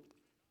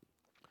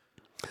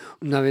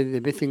de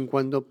vez en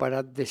cuando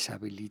para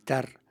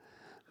deshabilitar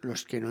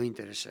los que no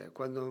interesan.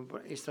 Cuando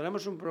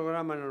instalamos un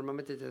programa,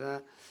 normalmente te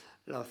da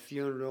la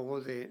opción luego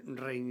de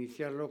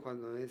reiniciarlo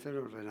cuando dice el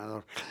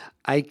ordenador.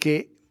 Hay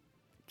que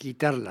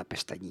quitar la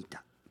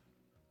pestañita.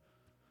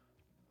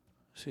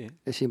 Sí.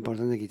 Es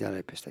importante quitar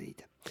la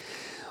pestañita.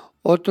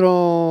 Otra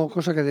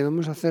cosa que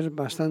debemos hacer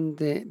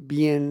bastante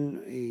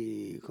bien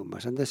y con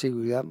bastante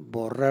seguridad,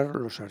 borrar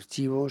los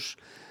archivos.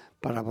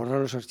 Para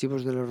borrar los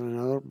archivos del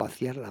ordenador,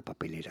 vaciar la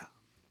papelera.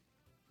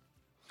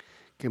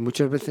 Que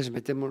muchas veces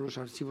metemos los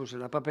archivos en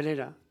la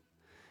papelera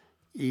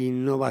y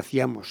no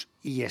vaciamos.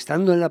 Y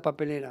estando en la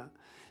papelera,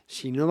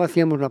 si no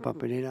vaciamos la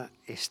papelera,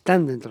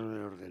 están dentro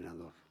del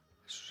ordenador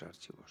esos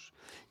archivos.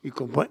 Y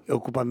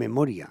ocupa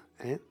memoria,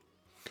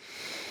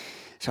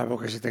 salvo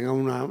que se tenga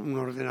un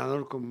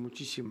ordenador con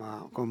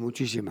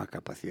muchísima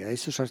capacidad.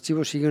 Estos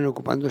archivos siguen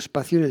ocupando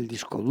espacio en el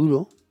disco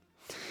duro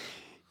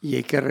y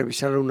hay que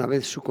revisar una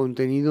vez su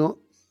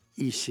contenido,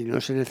 y si no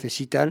se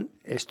necesitan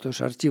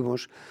estos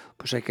archivos,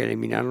 pues hay que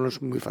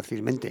eliminarlos muy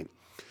fácilmente.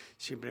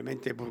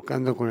 Simplemente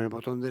buscando con el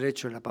botón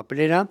derecho en la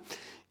papelera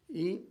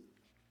y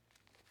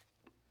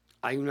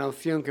hay una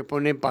opción que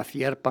pone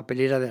vaciar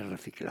papelera de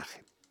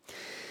reciclaje.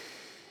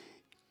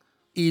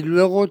 Y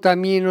luego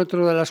también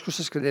otra de las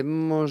cosas que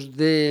debemos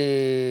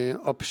de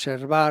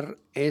observar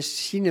es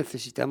si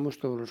necesitamos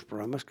todos los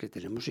programas que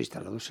tenemos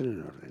instalados en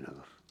el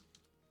ordenador.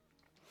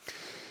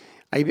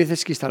 Hay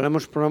veces que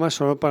instalamos programas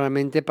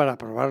solamente para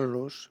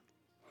probarlos,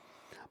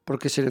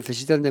 porque se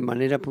necesitan de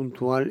manera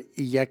puntual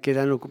y ya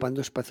quedan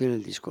ocupando espacio en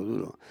el disco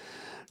duro.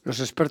 Los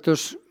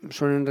expertos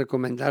suelen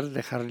recomendar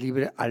dejar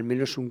libre al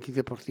menos un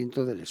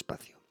 15% del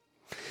espacio.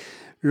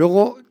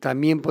 Luego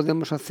también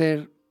podemos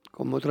hacer,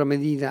 como otra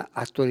medida,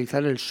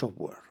 actualizar el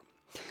software.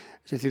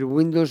 Es decir,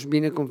 Windows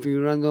viene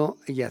configurando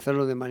y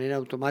hacerlo de manera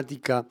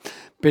automática,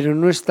 pero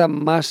no está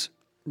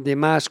de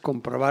más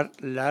comprobar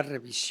la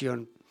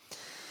revisión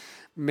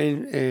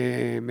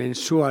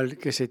mensual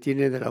que se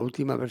tiene de la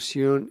última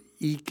versión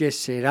y que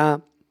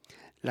será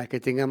la que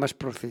tenga más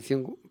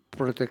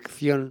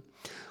protección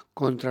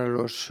contra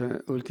los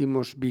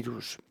últimos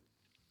virus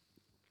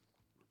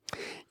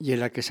y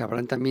en la que se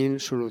habrán también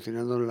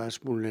solucionado las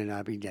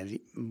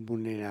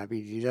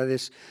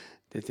vulnerabilidades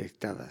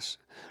detectadas.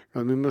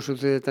 Lo mismo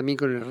sucede también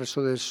con el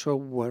resto del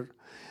software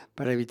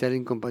para evitar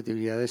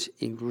incompatibilidades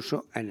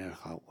incluso en el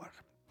hardware.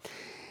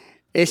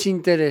 Es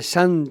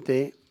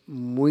interesante,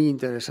 muy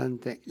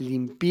interesante,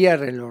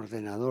 limpiar el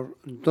ordenador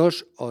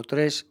 2 o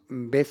 3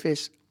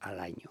 veces al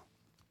año.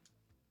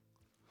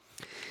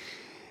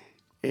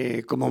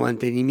 Como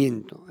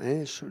mantenimiento,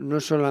 no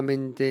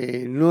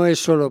es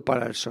solo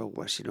para el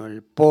software, sino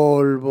el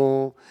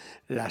polvo,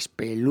 las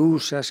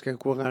pelusas que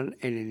cuelgan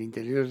en el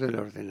interior del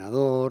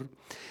ordenador,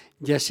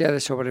 ya sea de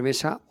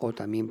sobremesa o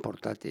también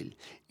portátil.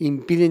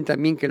 Impiden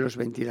también que los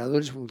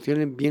ventiladores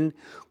funcionen bien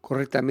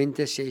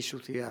correctamente. Si hay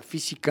suciedad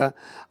física,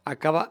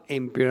 acaba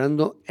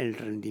empeorando el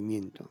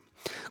rendimiento.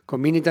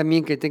 Conviene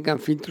también que tengan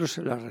filtros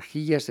en las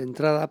rejillas de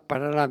entrada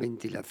para la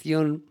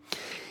ventilación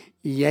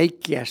y hay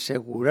que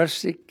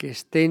asegurarse que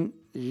estén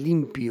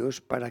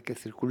limpios para que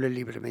circule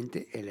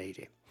libremente el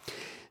aire.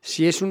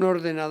 Si es un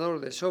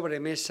ordenador de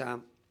sobremesa,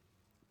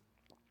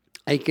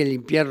 hay que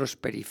limpiar los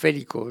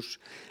periféricos,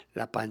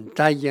 la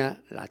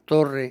pantalla, la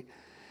torre,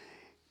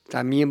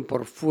 también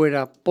por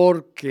fuera,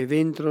 porque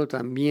dentro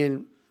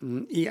también,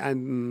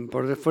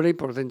 por fuera y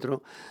por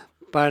dentro,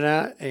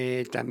 para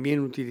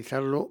también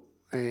utilizarlo,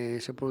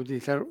 se puede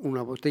utilizar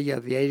una botella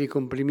de aire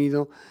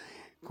comprimido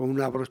con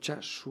una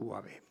brocha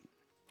suave.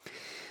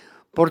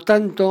 Por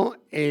tanto,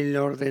 el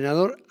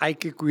ordenador hay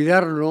que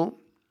cuidarlo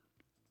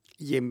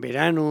y en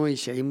verano, y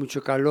si hay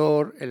mucho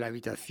calor en la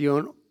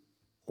habitación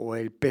o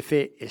el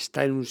PC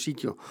está en un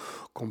sitio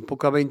con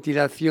poca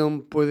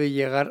ventilación, puede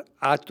llegar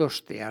a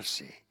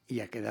tostearse y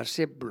a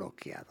quedarse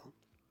bloqueado.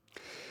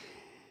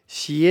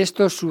 Si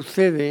esto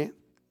sucede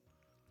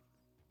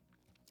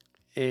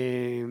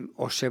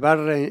o se va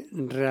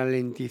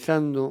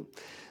ralentizando,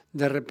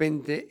 de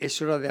repente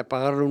es hora de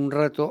apagarlo un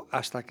rato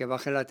hasta que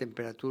baje la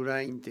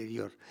temperatura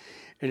interior.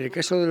 En el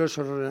caso de los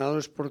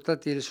ordenadores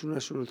portátiles,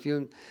 una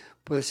solución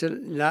puede ser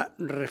la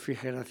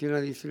refrigeración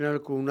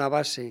adicional con una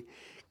base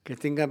que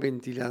tenga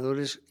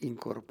ventiladores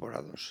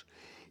incorporados.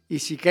 Y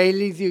si cae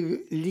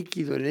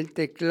líquido en el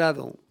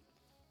teclado,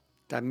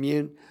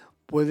 también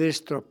puede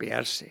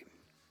estropearse.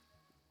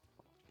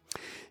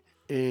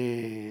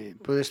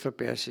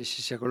 Si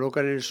se coloca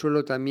en el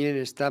suelo, también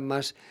está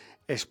más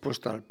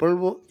expuesto al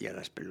polvo y a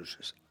las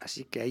pelusas.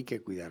 Así que hay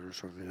que cuidar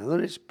los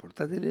ordenadores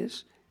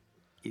portátiles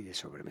y de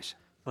sobremesa.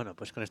 Bueno,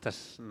 pues con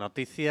estas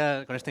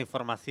noticias, con esta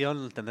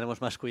información tendremos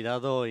más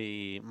cuidado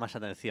y más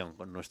atención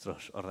con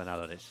nuestros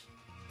ordenadores.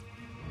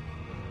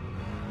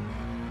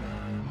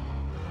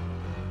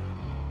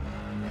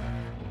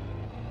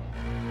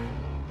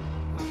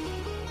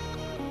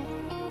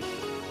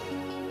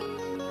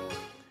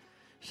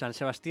 San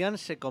Sebastián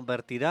se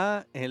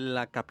convertirá en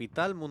la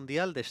capital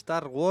mundial de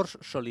Star Wars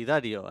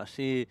solidario.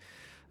 Así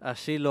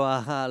lo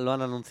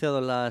han anunciado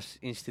las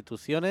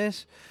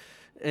instituciones.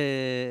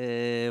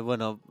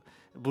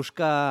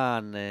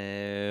 Buscan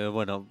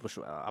pues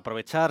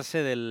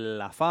aprovecharse de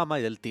la fama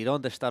y del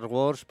tirón de Star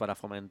Wars para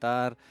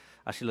fomentar,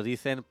 así lo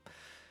dicen,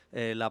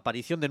 la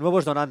aparición de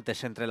nuevos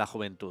donantes entre la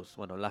juventud.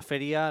 Bueno, la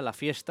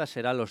fiesta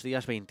será los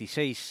días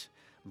 26,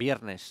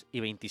 viernes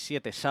y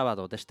 27,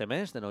 sábado de este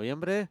mes de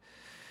noviembre.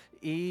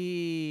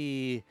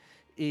 Y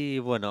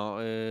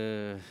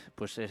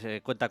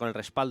cuenta con el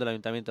respaldo del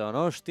Ayuntamiento de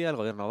Donostia, el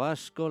Gobierno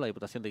vasco, la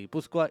Diputación de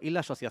Guipúzcoa y la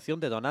Asociación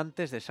de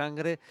Donantes de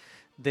Sangre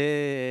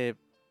de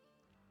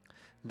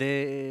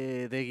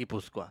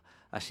Guipúzcoa.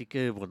 Así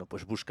que, bueno,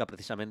 pues busca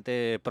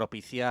precisamente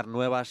propiciar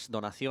nuevas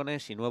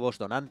donaciones y nuevos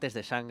donantes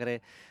de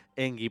sangre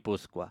en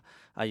Guipúzcoa.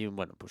 Hay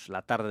pues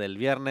la tarde del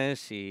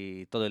viernes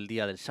y todo el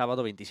día del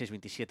sábado,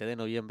 26-27 de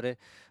noviembre,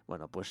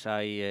 bueno, pues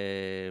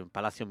hay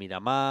Palacio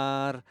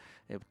Miramar,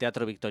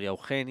 Teatro Victoria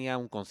Eugenia,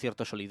 un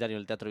concierto solidario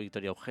en el Teatro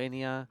Victoria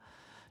Eugenia.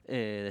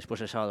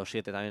 Después el sábado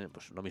 7 también,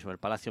 pues lo mismo, el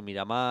Palacio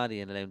Miramar y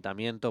en el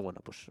Ayuntamiento,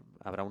 bueno, pues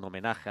habrá un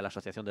homenaje a la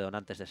Asociación de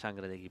Donantes de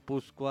Sangre de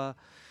Guipúzcoa.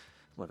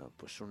 Bueno,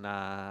 pues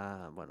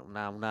una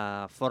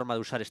forma de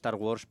usar Star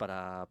Wars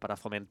para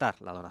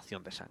fomentar la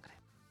donación de sangre.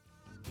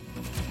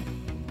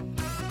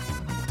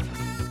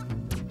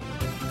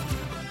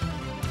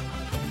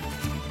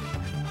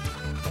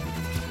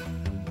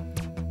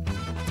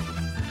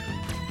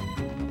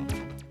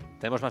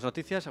 ¿Tenemos más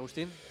noticias,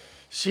 Agustín?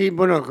 Sí,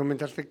 bueno,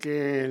 comentarte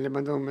que le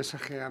mando un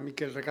mensaje a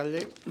Miquel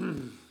Recalde.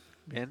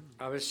 Bien.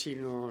 A ver si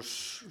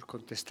nos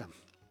contesta.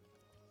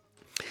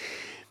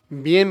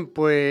 Bien,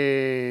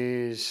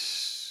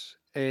 pues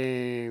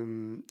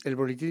el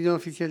Boletín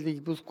Oficial de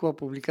Guipúzcoa ha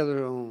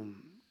publicado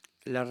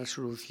la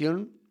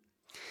resolución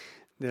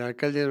del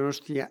alcalde de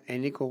Donostia,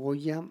 Eneko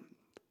Goya,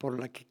 por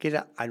la que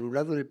queda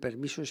anulado el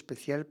permiso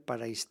especial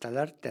para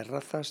instalar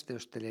terrazas de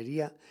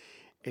hostelería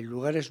en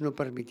lugares no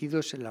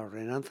permitidos en la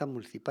ordenanza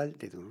municipal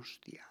de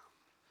Donostia.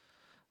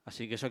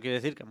 Así que eso quiere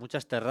decir que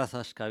muchas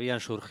terrazas que habían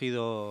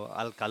surgido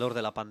al calor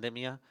de la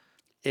pandemia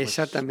pues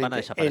Exactamente, van a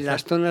desaparecer. en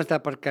las zonas de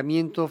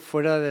aparcamiento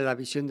fuera de la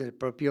visión del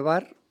propio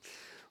bar,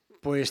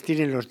 pues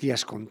tienen los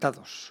días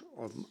contados,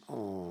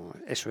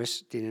 eso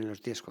es, tienen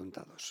los días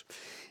contados.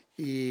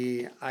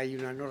 Y hay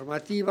una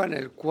normativa en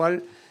el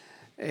cual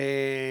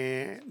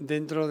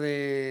dentro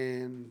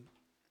de...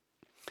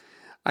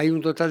 Hay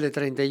un total de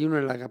 31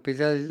 en la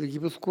capital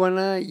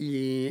guipuzcoana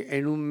y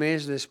en un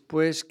mes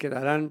después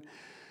quedarán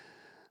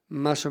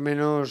más o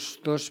menos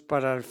 2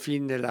 para el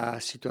fin de la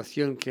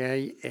situación que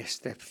hay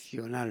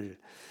excepcional.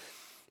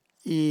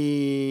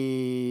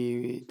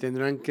 Y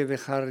tendrán que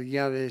dejar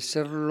ya de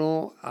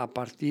serlo a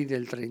partir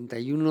del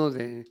 31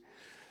 de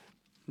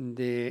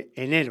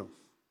enero,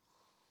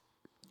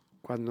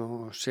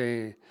 cuando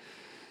se...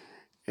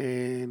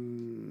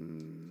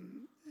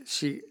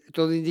 sí,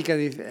 todo indica,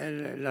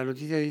 la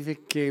noticia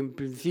dice que en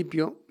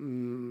principio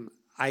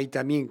hay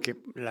también que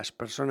las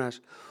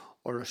personas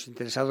o los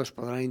interesados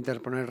podrán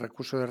interponer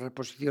recurso de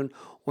reposición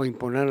o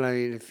imponer la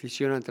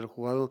decisión ante el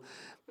juzgado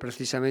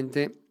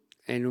precisamente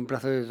en un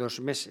plazo de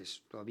 2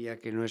 meses, todavía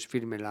que no es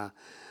firme la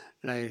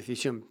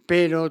decisión,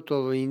 pero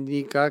todo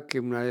indica que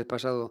una vez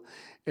pasado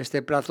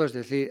este plazo, es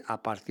decir,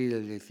 a partir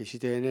del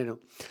 17 de enero,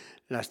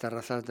 las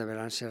terrazas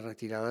deberán ser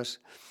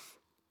retiradas,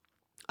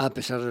 a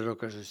pesar de lo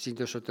que los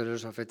distintos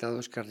hoteleros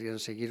afectados querrían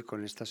seguir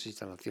con estas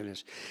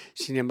instalaciones.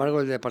 Sin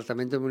embargo, el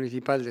Departamento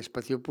Municipal de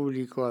Espacio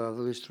Público ha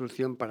dado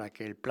instrucción para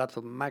que el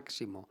plazo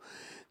máximo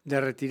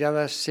de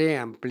retirada se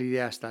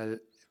amplíe hasta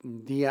el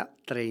día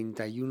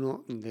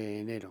 31 de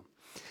enero.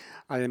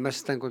 Además,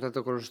 está en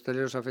contacto con los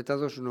hosteleros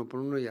afectados uno por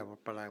uno ya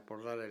para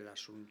abordar el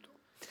asunto.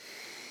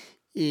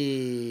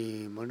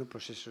 Y bueno,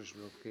 pues eso es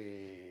lo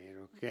que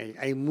hay.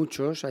 Hay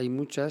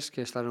muchas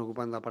que están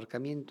ocupando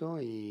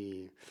aparcamiento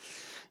y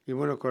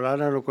bueno, con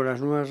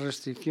las nuevas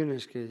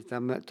restricciones que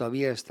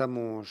todavía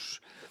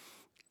estamos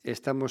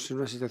en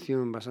una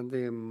situación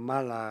bastante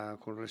mala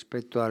con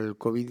respecto al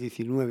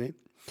COVID-19,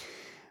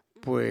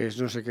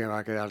 pues no sé qué va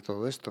a quedar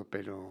todo esto,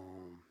 pero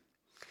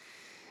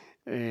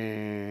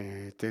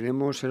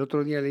tenemos, el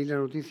otro día leí la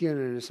noticia en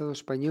el Estado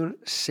español,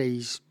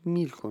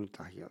 6.000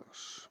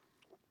 contagiados.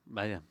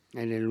 Vaya.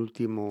 En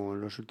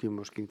los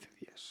últimos 15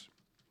 días.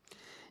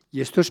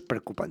 Y esto es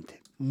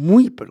preocupante,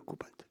 muy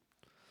preocupante.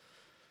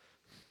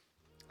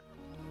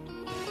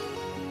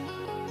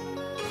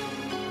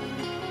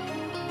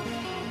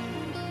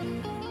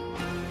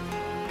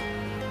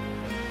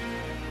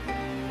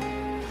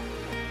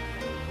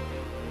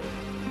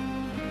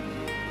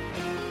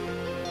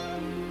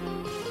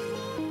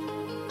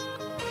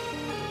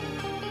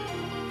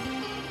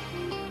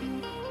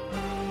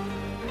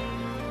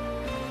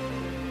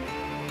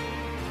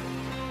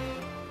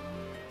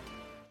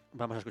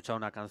 Vamos a escuchar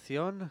una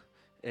canción,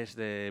 es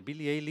de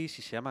Billie Eilish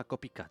y se llama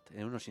Copycat,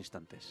 en unos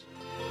instantes.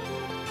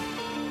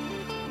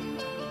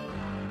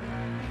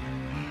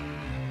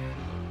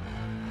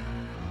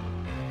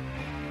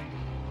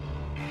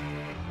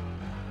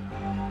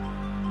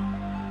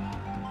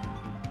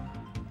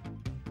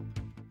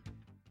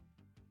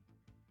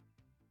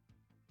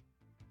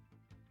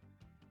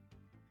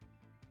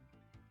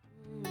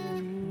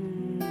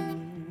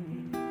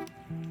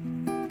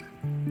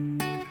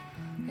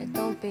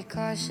 Don't be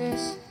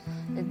cautious,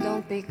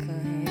 don't be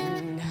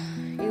kind.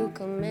 You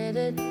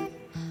committed,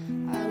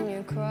 I'm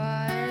your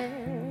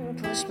crime.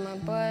 Push my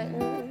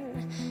button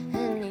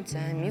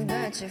anytime. You've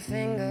got your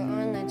finger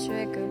on the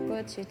trigger,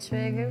 but your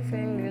trigger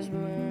finger's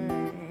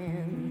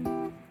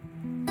mine.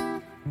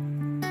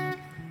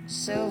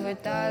 Silver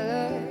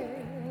dollar,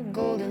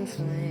 golden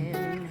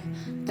flame,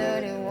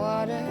 dirty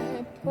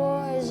water,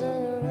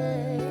 poison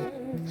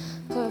rain,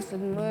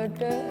 perfect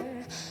murder.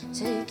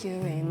 Take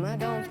your aim. I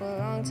don't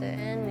belong to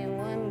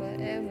anyone,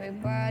 but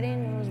everybody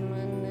knows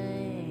my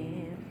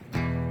name.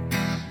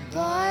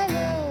 By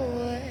the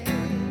way,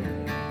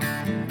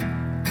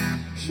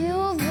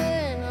 you've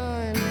been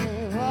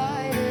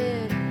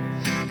uninvited,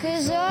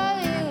 'cause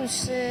all you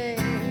say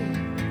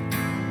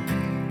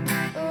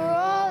are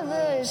all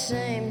the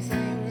same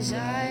things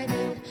I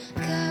did.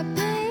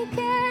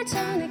 Copycat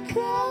on the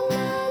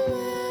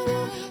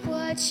color,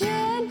 watch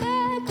your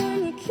back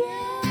when you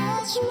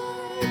catch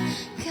mine.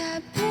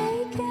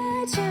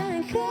 Copycat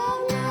on the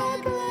color,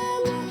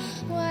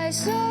 why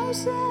so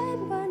sad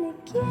when you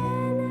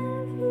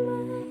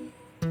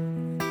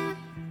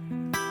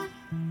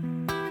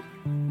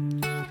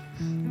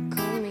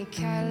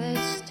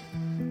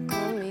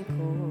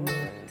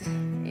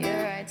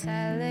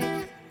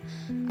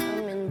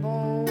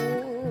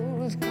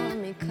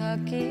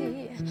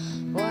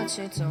watch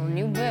your tone.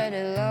 You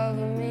better love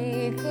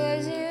me,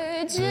 'cause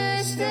you're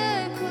just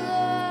a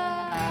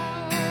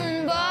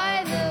clown.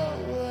 By the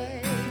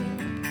way,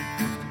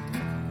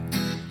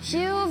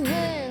 you've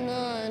been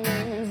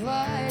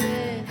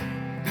uninvited,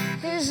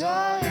 is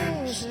all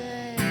you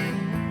say.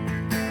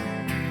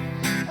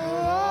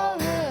 All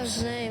the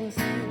same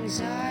things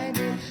I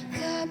do.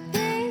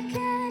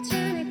 Copycat,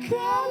 trying to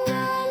come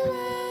on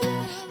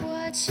later.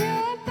 Watch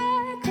your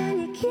back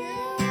when you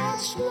can't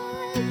watch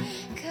mine.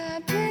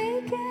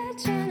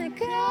 Copycat, trying to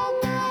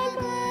come back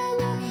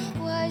later.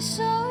 Why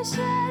so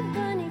sad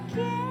when you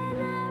can't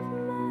have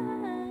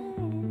mine?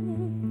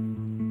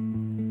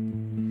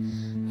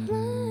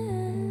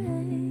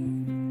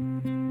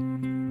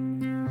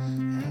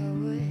 I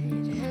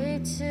would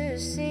hate to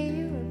see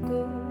you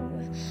go.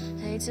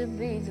 Hate to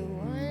be the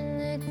one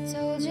that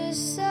told you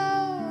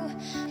so.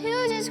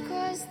 You just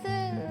crossed the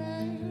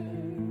line.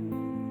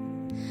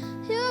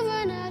 You've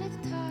run out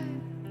of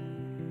time.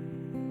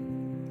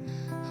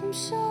 I'm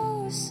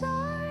so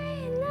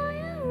sorry, now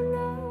you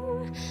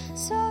know.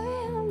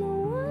 Sorry, I'm the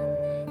one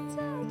that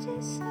told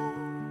you so.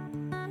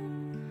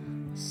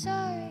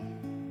 Sorry,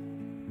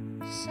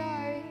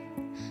 sorry,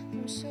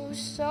 I'm so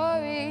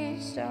sorry,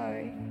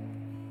 sorry.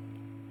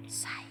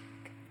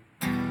 Psych.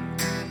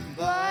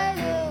 By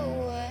the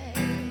way,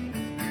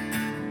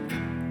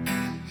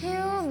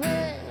 you've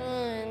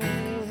been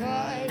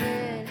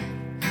uninvited,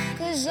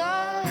 'cause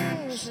all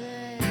you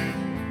say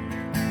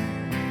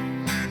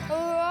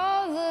are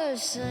all the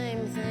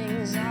same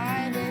things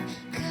I did.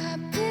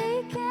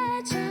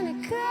 Copycat,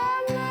 trying to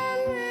come on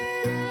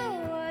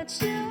later.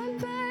 Watch your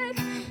back,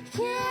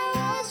 can't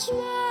watch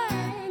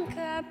mine.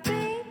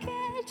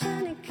 Copycat,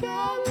 trying to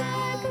come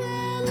back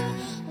later.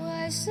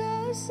 Why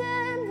so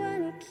sad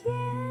when you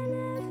can't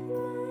have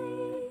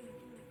mine?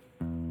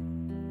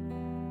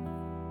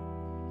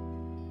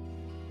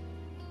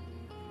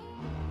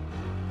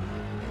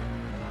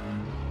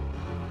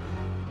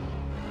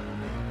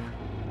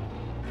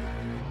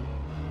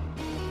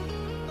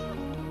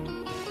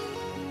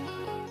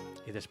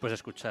 Y después de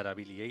escuchar a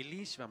Billie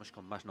Eilish, vamos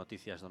con más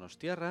noticias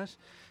donostiarras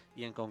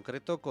y en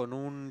concreto con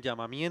un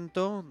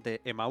llamamiento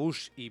de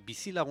Emaús y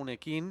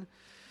Bizilagunekin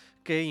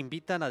que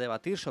invitan a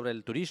debatir sobre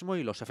el turismo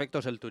y los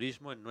efectos del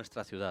turismo en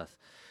nuestra ciudad.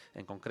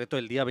 En concreto,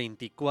 el día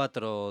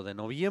 24 de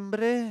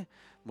noviembre,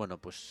 bueno,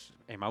 pues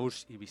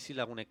Emaús y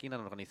Bizilagunekin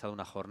han organizado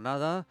una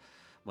jornada,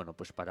 bueno,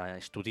 pues para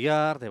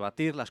estudiar,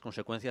 debatir las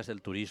consecuencias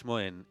del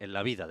turismo en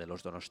la vida de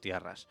los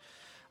donostiarras.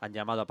 Han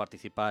llamado a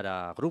participar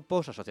a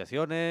grupos,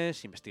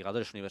 asociaciones,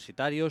 investigadores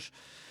universitarios,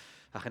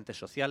 agentes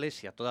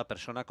sociales y a toda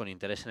persona con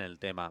interés en el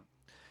tema.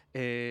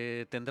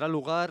 Tendrá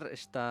lugar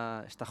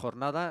esta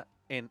jornada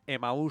en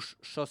Emaús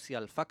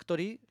Social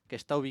Factory, que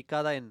está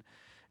ubicada en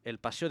el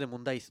Paseo de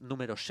Mundaiz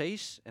número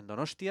 6, en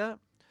Donostia.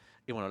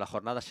 Y bueno, la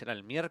jornada será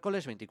el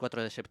miércoles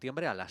 24 de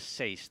septiembre a las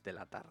 6 de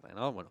la tarde,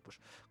 ¿no? Bueno,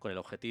 pues con el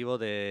objetivo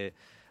de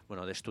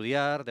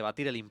estudiar,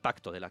 debatir el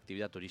impacto de la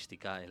actividad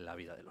turística en la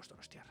vida de los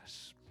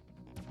donostiarras.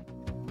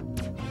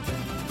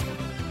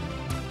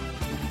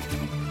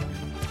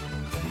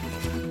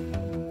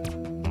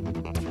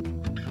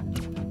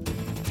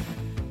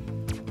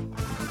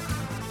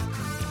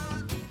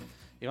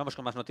 Y vamos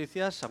con más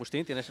noticias.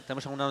 Agustín,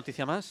 ¿tenemos alguna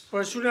noticia más?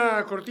 Pues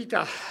una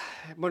cortita.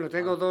 Bueno,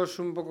 tengo dos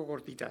un poco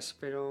cortitas,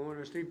 pero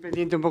bueno, estoy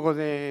pendiente un poco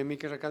de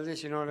Miquel Recalde,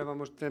 si no le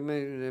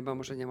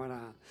vamos a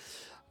llamar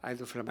a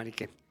Edu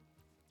Flamarique.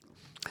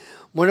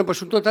 Bueno,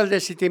 pues un total de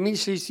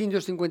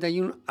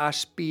 7.651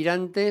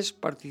 aspirantes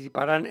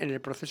participarán en el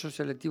proceso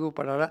selectivo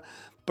para la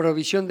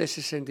provisión de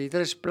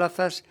 63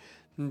 plazas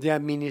de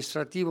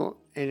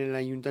administrativo en el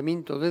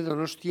Ayuntamiento de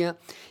Donostia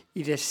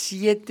y de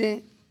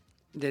 7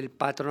 del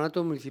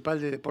Patronato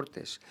Municipal de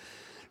Deportes.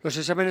 Los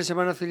exámenes se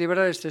van a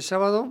celebrar este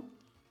sábado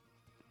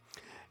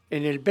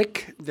en el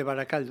BEC de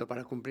Baracaldo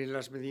para cumplir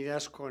las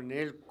medidas con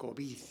el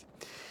COVID.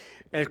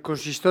 El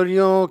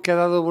consistorio que ha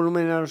dado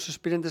volumen a los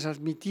aspirantes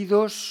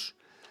admitidos,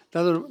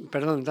 dado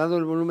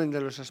el volumen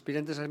de los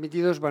aspirantes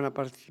admitidos, van a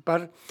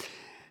participar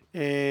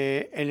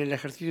en el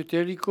ejercicio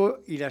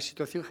teórico y la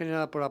situación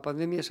generada por la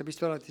pandemia se ha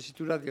visto la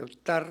tesitura de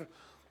optar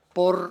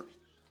por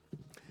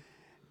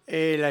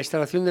la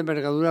instalación de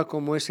envergadura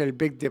como es el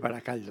BEC de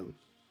Baracaldo,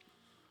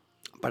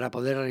 para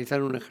poder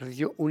realizar un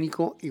ejercicio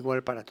único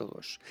igual para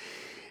todos.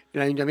 El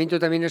Ayuntamiento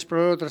también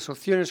exploró otras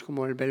opciones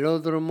como el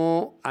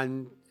velódromo,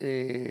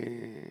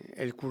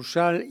 el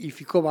Cursal y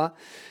Ficova,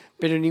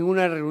 pero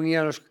ninguna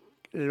reunía los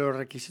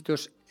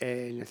requisitos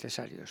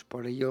necesarios.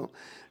 Por ello,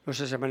 los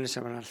exámenes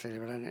se van a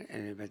celebrar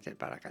en el BEC de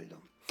Baracaldo.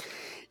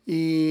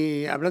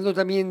 Y hablando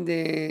también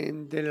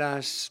de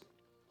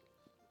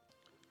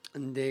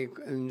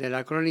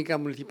la crónica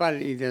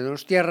municipal y de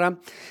donostiarra,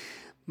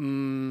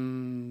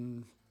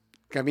 también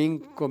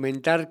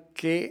comentar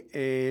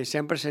que se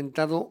han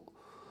presentado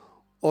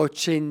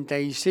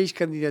 86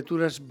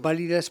 candidaturas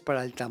válidas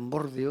para el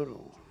Tambor de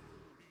Oro.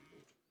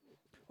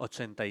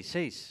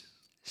 ¿86?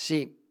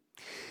 Sí.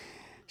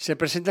 Se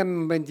presentan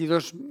un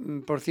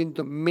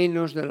 22%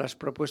 menos de las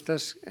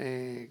propuestas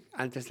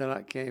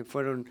que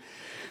fueron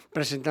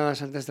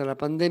presentadas antes de la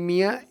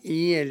pandemia,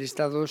 y el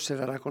listado se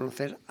dará a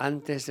conocer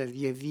antes de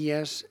 10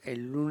 días.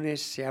 El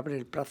lunes se abre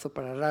el plazo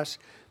para las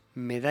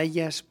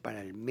medallas para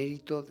el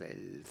mérito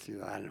del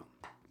ciudadano.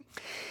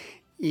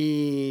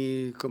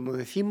 Y como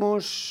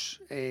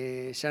decimos,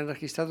 se han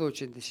registrado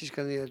 86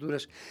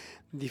 candidaturas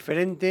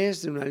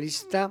diferentes de una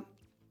lista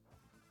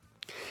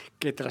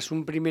que, tras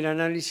un primer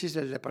análisis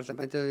del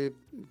Departamento de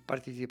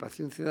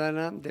Participación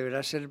Ciudadana,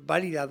 deberá ser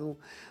validado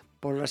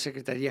por la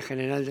Secretaría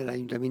General del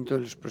Ayuntamiento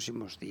en los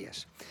próximos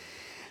días.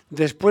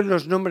 Después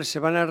los nombres se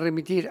van a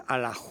remitir a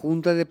la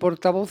Junta de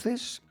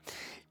Portavoces,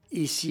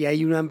 y si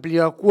hay un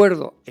amplio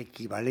acuerdo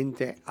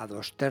equivalente a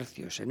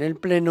 2/3 en el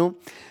Pleno,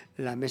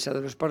 la mesa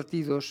de los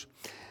partidos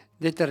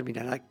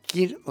determinará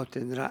quién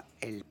obtendrá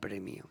el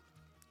premio.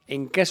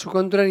 En caso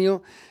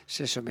contrario,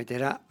 se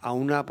someterá a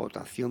una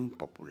votación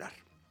popular.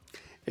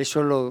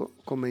 Eso lo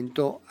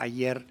comentó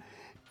ayer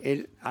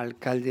el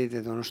alcalde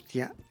de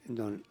Donostia,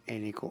 don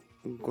Eneko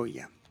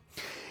Goya,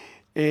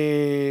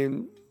 que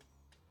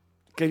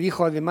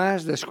dijo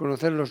además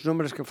desconocer los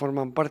nombres que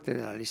forman parte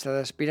de la lista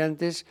de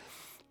aspirantes,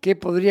 que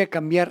podría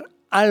cambiar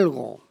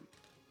algo.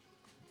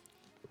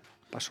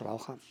 Paso la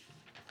hoja.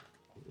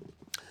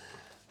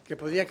 Que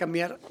podría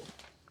cambiar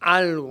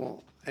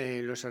algo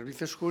los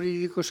servicios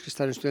jurídicos que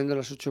están estudiando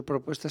las 8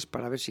 propuestas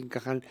para ver si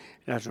encajan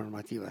las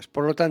normativas.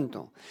 Por lo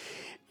tanto,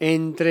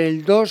 entre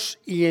el 2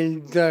 y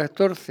el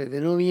 14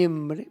 de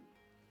noviembre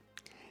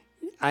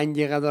han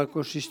llegado al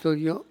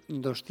consistorio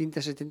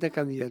 270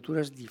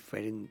 candidaturas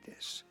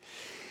diferentes.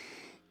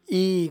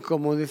 Y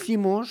como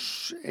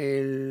decimos,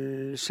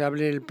 se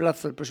abre el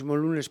plazo el próximo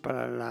lunes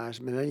para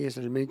las medallas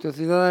del mérito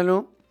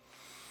ciudadano,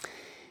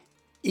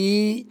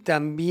 y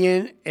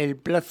también el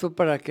plazo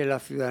para que la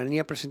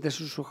ciudadanía presente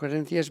sus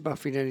sugerencias va a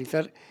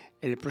finalizar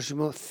el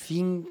próximo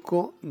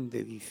 5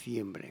 de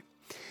diciembre.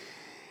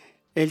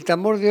 El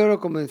Tambor de Oro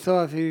comenzó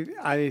a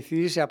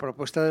decidirse a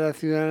propuesta de la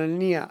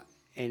ciudadanía,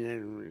 en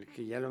el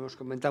que ya lo hemos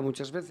comentado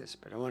muchas veces,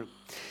 pero bueno,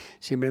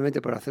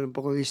 simplemente por hacer un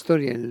poco de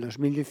historia, en el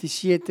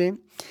 2017,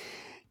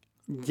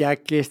 ya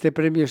que este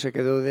premio se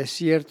quedó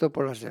desierto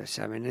por las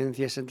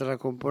desavenencias entre la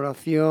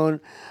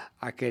corporación,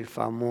 aquel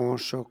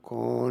famoso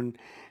con,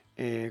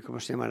 ¿cómo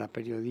se llama?, la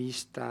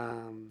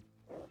periodista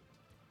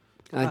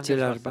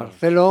Ángela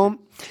Barceló.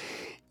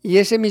 Y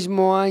ese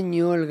mismo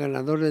año el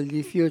ganador del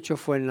 18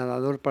 fue el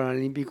nadador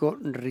paralímpico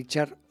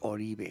Richard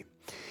Oribe.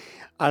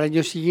 Al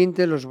año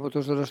siguiente, los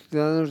votos de los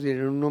ciudadanos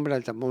dieron un nombre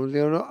al Tambor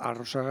de Oro a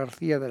Rosa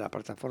García, de la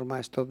plataforma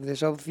Stop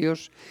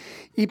Desahucios,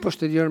 y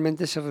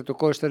posteriormente se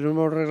retocó este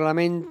nuevo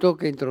reglamento,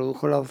 que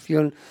introdujo la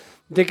opción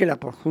de que la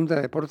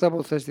Junta de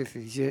Portavoces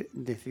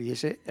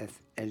decidiese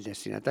el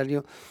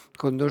destinatario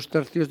con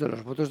 2/3 de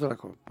los votos de la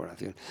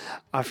corporación.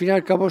 Al fin y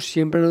al cabo,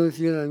 siempre lo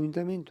decide el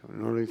ayuntamiento,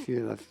 no lo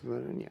decide la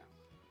ciudadanía.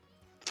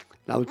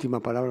 La última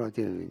palabra la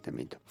tiene el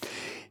ayuntamiento.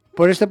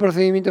 Por este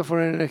procedimiento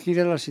fueron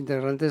elegidas las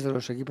integrantes de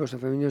los equipos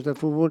femeninos de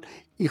fútbol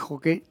y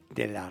hockey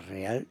de la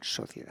Real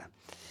Sociedad.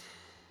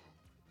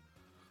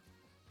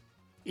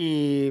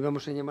 Y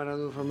vamos a llamar a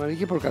Adolfo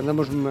Mariqui porque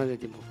andamos muy mal de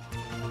tiempo.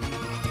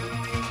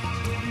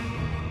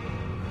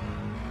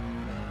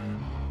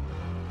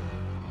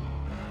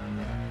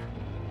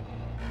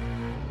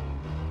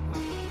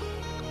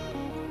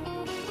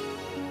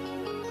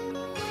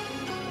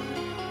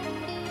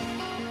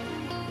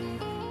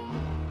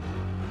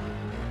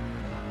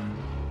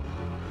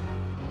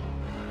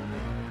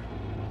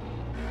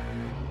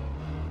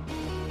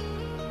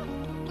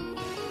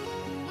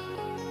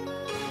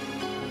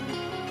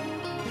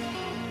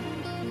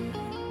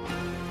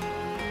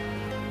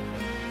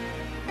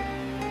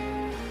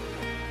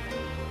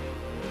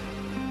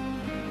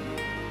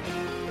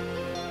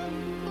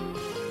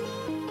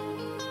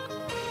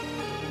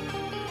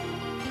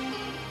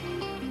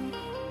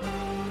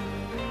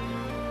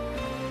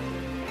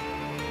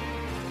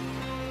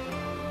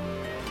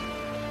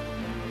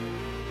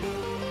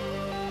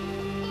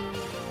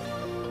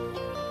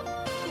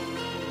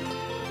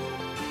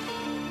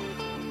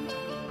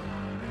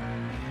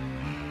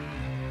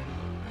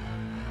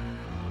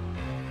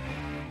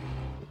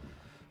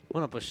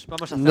 Bueno, pues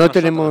vamos a hacer No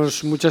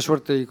tenemos mucha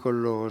suerte hoy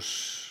con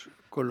los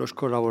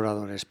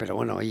colaboradores, pero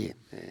bueno, oye,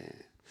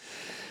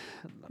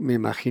 me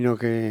imagino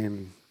que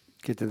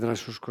tendrán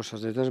sus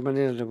cosas. De todas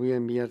maneras, le voy a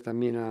enviar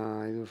también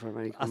a Edu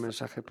Farmaric un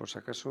mensaje, por si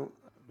acaso.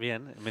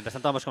 Bien, mientras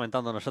tanto vamos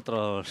comentando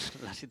nosotros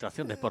la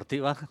situación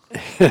deportiva.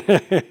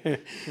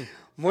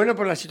 Bueno,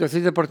 pues la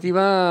situación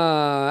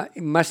deportiva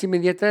más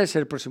inmediata es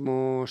el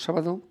próximo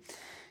sábado,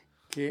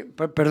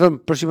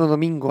 próximo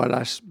domingo a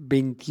las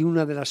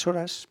 21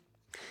 horas.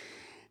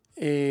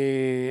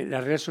 La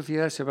Real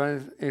Sociedad se va a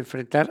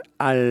enfrentar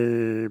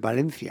al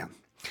Valencia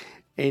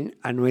en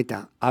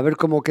Anoeta. A ver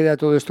cómo queda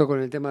todo esto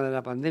con el tema de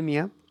la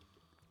pandemia,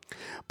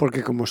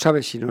 porque como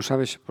sabes, si no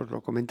sabes, pues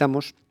lo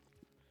comentamos,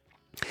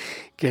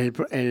 que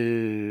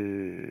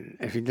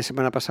el fin de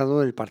semana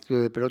pasado el partido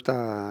de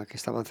pelota que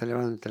estaban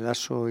celebrando entre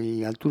Lasso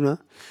y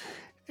Altuna,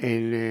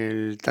 en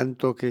el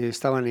tanto que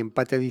estaban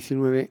empate a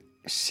 19,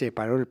 se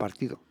paró el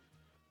partido.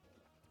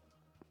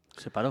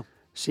 ¿Se paró?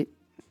 Sí.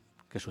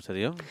 ¿Qué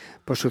sucedió?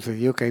 Pues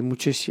sucedió que hay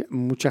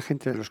mucha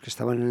gente de los que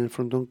estaban en el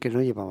frontón que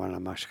no llevaban la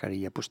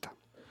mascarilla puesta.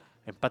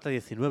 Empate a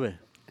 19.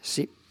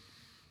 Sí.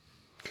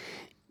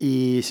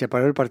 Y se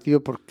paró el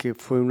partido porque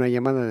fue una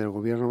llamada del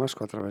gobierno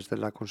vasco a través de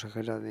la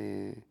consejera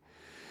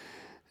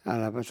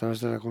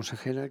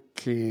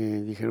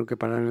que dijeron que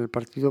pararan el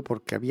partido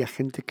porque había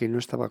gente que no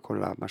estaba con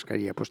la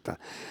mascarilla puesta.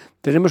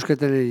 Tenemos que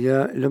tener,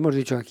 ya lo hemos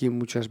dicho aquí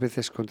muchas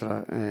veces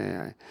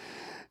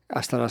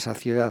hasta la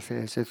saciedad,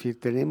 es decir,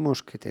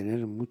 tenemos que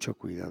tener mucho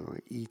cuidado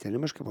y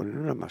tenemos que poner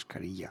una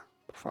mascarilla,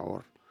 por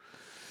favor,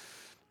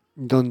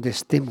 donde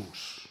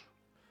estemos,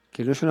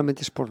 que no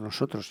solamente es por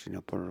nosotros,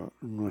 sino por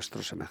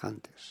nuestros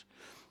semejantes.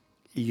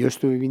 Y yo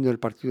estuve viendo el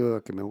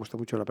partido, que me gusta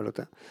mucho la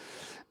pelota,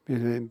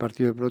 el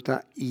partido de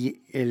pelota,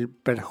 y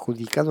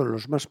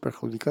los más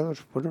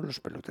perjudicados fueron los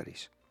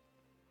pelotaris.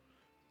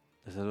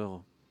 Desde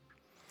luego.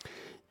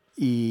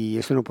 Y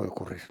eso no puede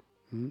ocurrir.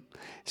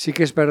 Sí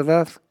que es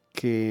verdad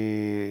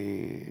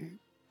que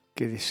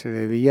se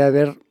debía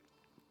haber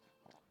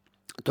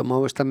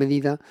tomado esta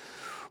medida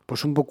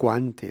pues un poco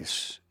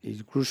antes,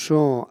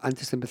 incluso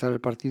antes de empezar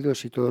el partido.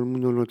 Si todo el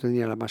mundo no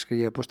tenía la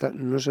mascarilla puesta,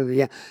 no se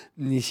debía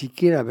ni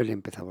siquiera haber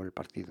empezado el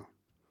partido.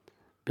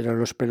 Pero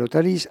los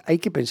pelotaris, hay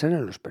que pensar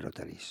en los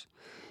pelotaris.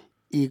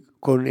 Y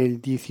con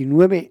el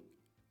 19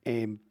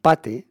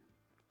 empate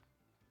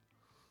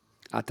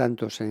a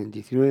tantos, en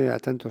 19 a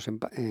tantos,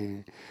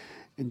 en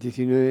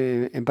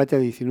 19 empate a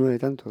 19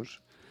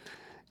 tantos,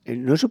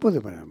 no se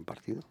puede parar un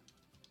partido.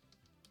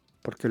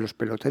 Porque los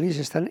pelotaris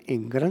están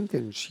en gran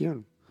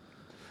tensión.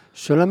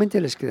 Solamente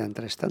les quedan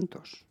 3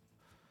 tantos.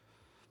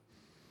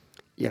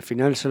 Y al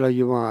final se lo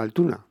llevó a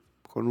Altuna,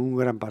 con un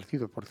gran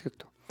partido, por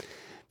cierto.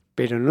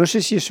 Pero no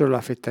sé si eso lo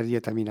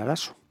afectaría también al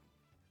ASO.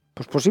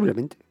 Pues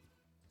posiblemente.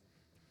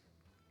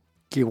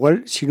 Que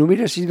igual, si no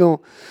hubiera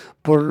sido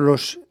por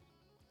los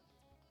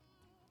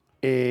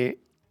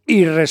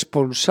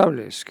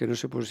irresponsables que no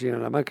se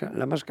pusieran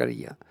la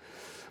mascarilla,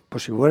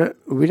 pues igual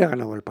hubiera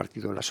ganado el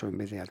partido el ASO en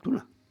vez de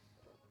Altuna.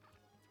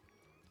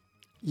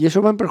 Y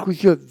eso va en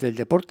perjuicio del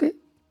deporte,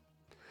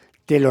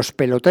 de los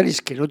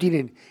pelotaris que no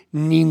tienen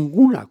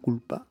ninguna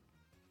culpa.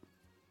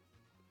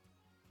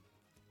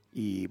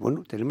 Y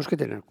bueno, tenemos que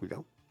tener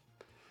cuidado.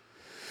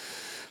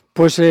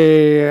 Pues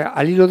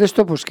al hilo de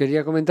esto, pues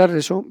quería comentar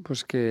eso,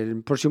 pues que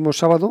el próximo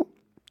sábado,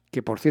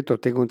 que por cierto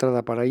tengo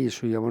entrada para ir,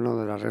 soy abonado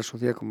de la Real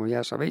Sociedad, como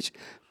ya sabéis,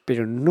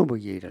 pero no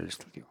voy a ir al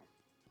estadio.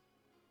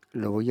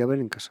 Lo voy a ver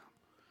en casa.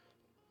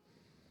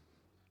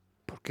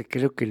 Porque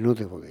creo que no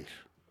debo de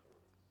ir.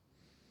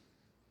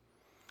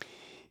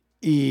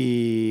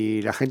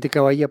 Y la gente que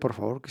vaya, por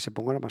favor, que se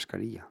ponga la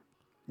mascarilla.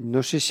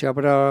 No sé si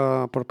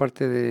habrá por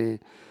parte de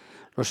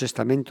los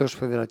estamentos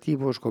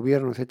federativos,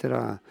 gobierno,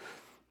 etcétera,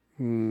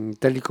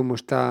 tal y como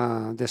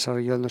está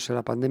desarrollándose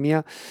la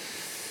pandemia,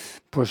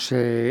 pues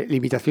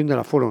limitación del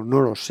aforo,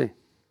 no lo sé.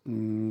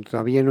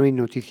 Todavía no hay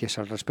noticias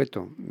al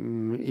respecto.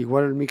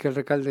 Igual Miquel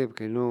Recalde,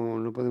 que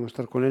no podemos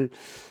estar con él,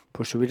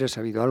 pues hubiera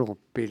sabido algo,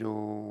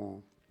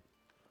 pero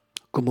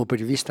como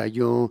periodista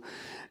yo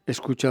he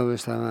escuchado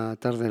esta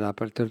tarde la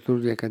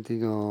tertulia que han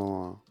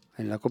tenido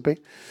en la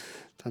COPE,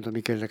 tanto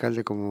Miquel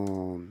Recalde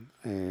como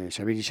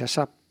Xavier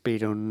Isasa,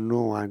 pero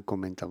no han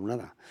comentado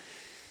nada.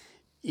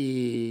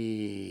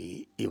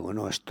 Y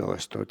bueno, esto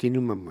tiene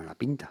muy mala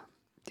pinta,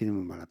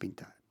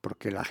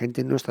 porque la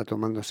gente no está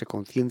tomándose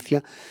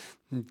conciencia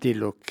de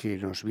lo que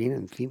nos viene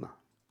encima,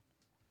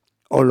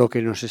 o lo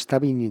que nos está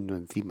viniendo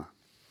encima,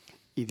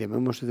 y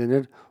debemos de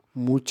tener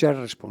mucha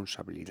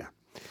responsabilidad.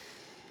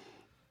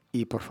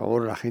 Y por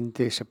favor, la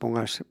gente que se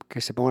ponga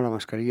la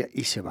mascarilla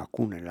y se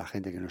vacune, la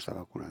gente que no está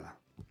vacunada.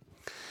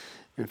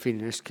 En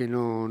fin, es que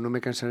no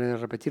me cansaré de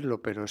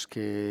repetirlo, pero es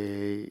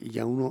que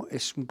ya uno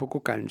es un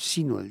poco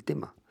cansino el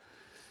tema.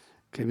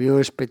 Que veo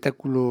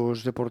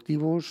espectáculos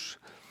deportivos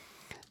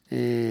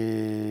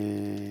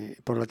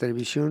por la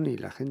televisión y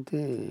la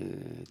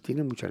gente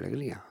tiene mucha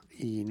alegría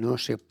y no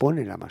se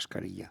pone la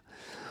mascarilla.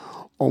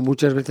 O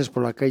muchas veces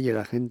por la calle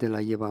la gente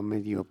la lleva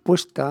medio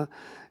puesta,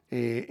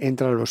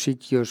 entra a los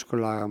sitios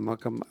con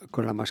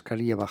la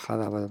mascarilla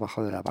bajada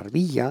debajo de la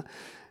barbilla.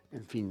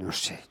 En fin, no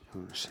sé.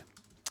 En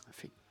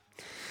fin.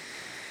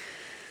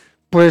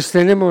 Pues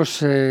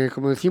tenemos,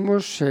 como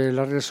decimos,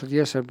 la Real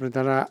Sociedad se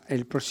enfrentará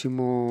el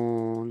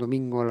próximo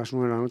domingo a las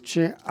 9 de la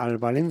noche al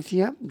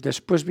Valencia.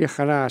 Después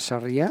viajará a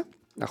Sarriá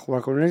a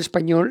jugar con el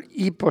Español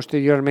y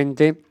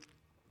posteriormente,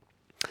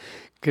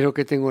 creo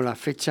que tengo la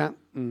fecha,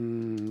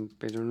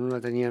 pero no la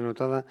tenía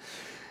anotada.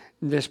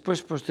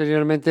 Después,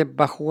 posteriormente,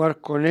 va a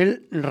jugar con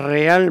el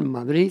Real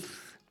Madrid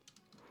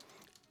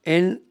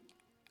en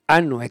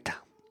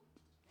Anoeta.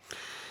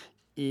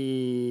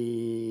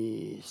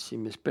 Y si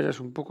me esperas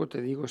un poco,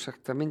 te digo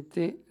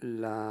exactamente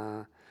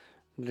la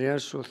Real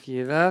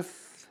Sociedad,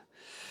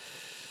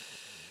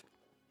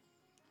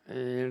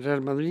 el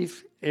Real Madrid,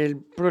 el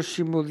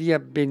próximo día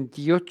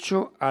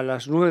 28 a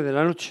las 9 de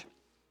la noche.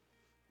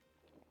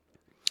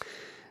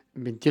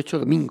 28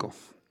 domingo.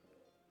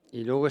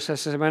 Y luego esa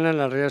semana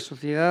la Real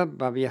Sociedad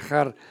va a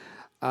viajar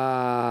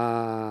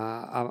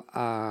a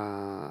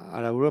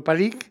la Europa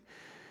League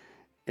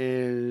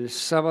el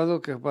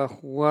sábado, que va a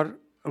jugar,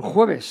 el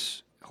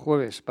jueves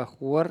va a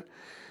jugar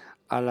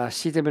a las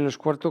 7 menos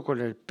cuarto con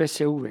el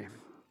PSV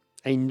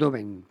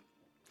Eindhoven.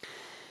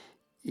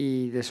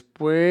 Y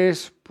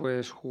después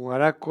pues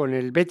jugará con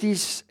el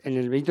Betis en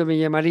el Benito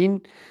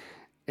Villamarín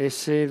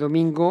ese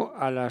domingo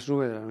a las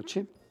 9 de la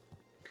noche.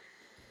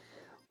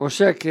 O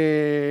sea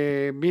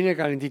que viene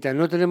calentita.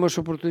 No tenemos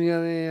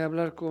oportunidad de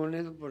hablar con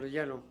Edu, pero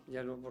ya no,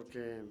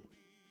 porque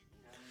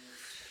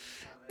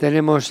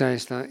tenemos a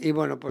esta. Y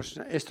bueno, pues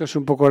esto es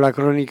un poco la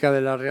crónica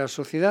de la Real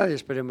Sociedad y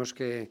esperemos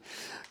que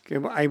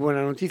hay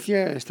buena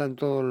noticia. Están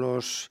todos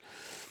los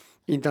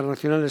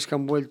internacionales que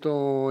han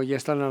vuelto, ya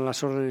están a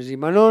las órdenes de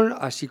Imanol,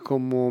 así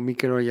como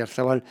Mikel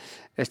Oyarzabal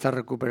está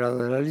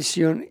recuperado de la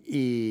lesión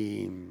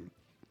y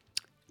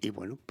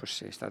bueno,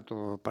 pues está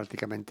todo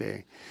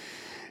prácticamente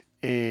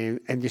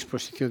en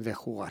disposición de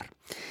jugar.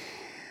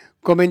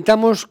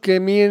 Comentamos que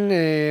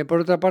bien,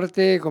 por otra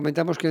parte,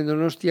 comentamos que en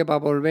Donostia va a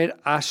volver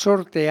a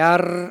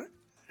sortear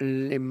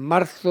en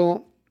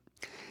marzo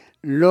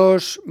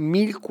los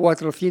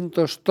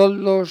 1.400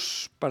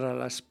 toldos para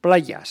las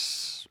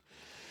playas.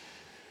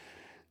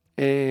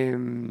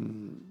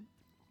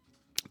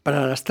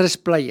 Para las 3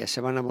 playas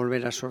se van a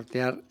volver a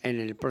sortear en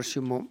el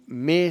próximo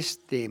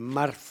mes de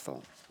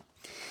marzo.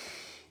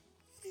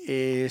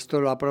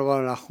 Esto lo ha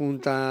aprobado la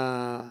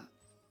Junta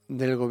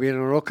del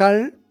Gobierno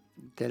local,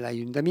 del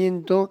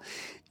Ayuntamiento,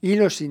 y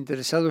los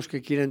interesados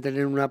que quieran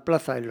tener una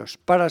plaza en los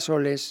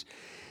parasoles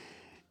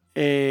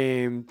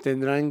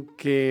tendrán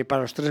que,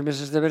 para los 3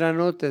 meses de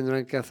verano,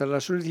 tendrán que hacer la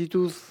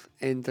solicitud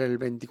entre el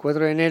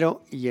 24 de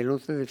enero y el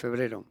 11 de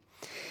febrero.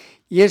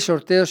 Y el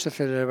sorteo se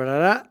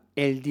celebrará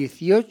el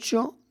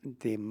 18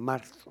 de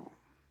marzo.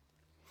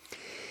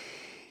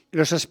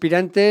 Los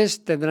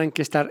aspirantes tendrán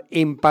que estar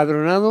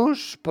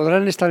empadronados,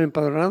 podrán estar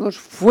empadronados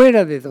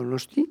fuera de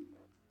Donosti.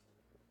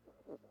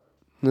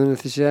 No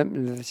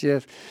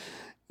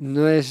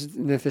es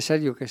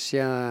necesario que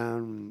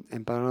sean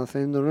empadronados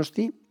en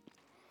Donosti,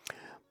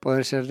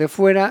 pueden ser de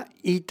fuera,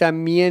 y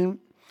también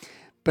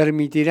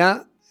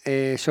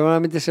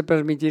solamente se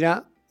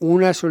permitirá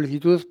una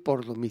solicitud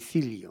por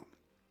domicilio.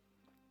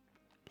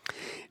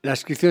 La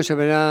inscripción se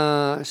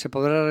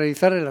podrá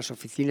realizar en las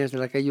oficinas de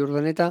la calle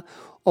Urdaneta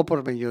o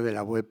por medio de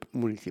la web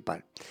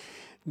municipal.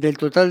 Del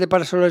total de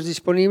parasoles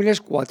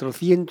disponibles,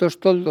 400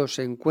 toldos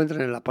se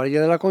encuentran en la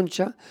Parilla de la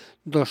Concha,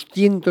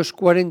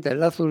 240 en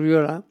la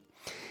Zurriola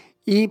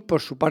y, por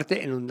su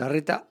parte, en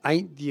Ondarreta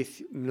hay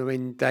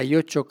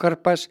 98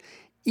 carpas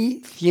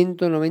y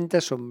 190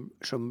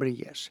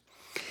 sombrillas.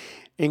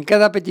 En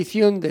cada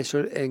petición,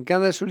 en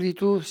cada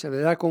solicitud, se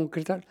deberá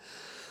concretar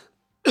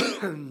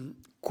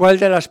cuál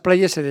de las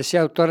playas se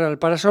desea otorgar al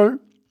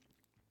parasol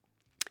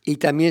y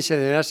también se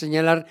deberá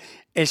señalar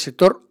el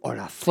sector o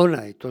la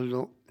zona de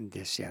toldo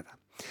deseada.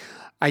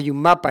 Hay un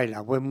mapa en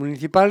la web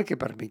municipal que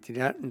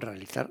permitirá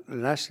realizar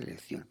la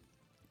selección.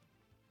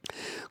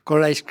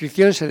 Con la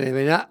inscripción se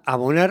deberá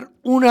abonar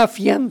una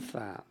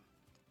fianza,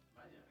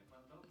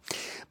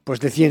 pues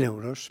de 100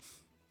 euros,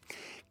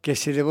 que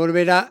se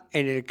devolverá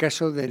en el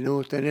caso de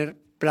no tener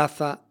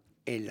plaza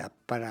en la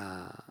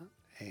playa,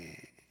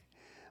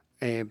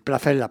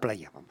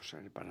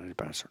 para el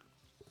parasol.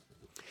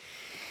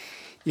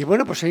 Y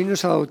bueno, pues ahí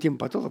nos ha dado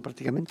tiempo a todo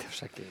prácticamente, o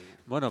sea que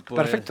bueno, pues,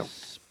 perfecto.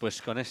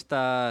 Pues con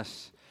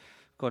estas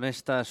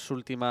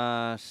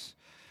últimas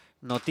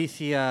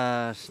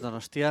noticias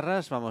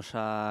donostiarras vamos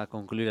a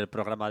concluir el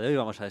programa de hoy,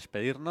 vamos a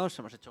despedirnos.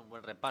 Hemos hecho un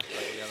buen repaso de la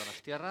actualidad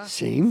donostiarra.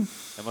 Sí.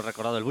 Hemos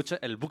recordado el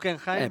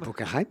Buchenhain. El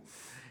Buchenhain.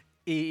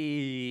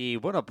 Y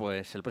bueno,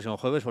 pues el próximo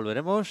jueves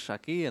volveremos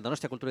aquí en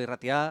Donostia Cultura y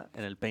Ratia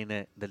en el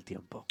Peine del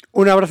Tiempo.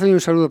 Un abrazo y un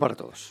saludo para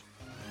todos.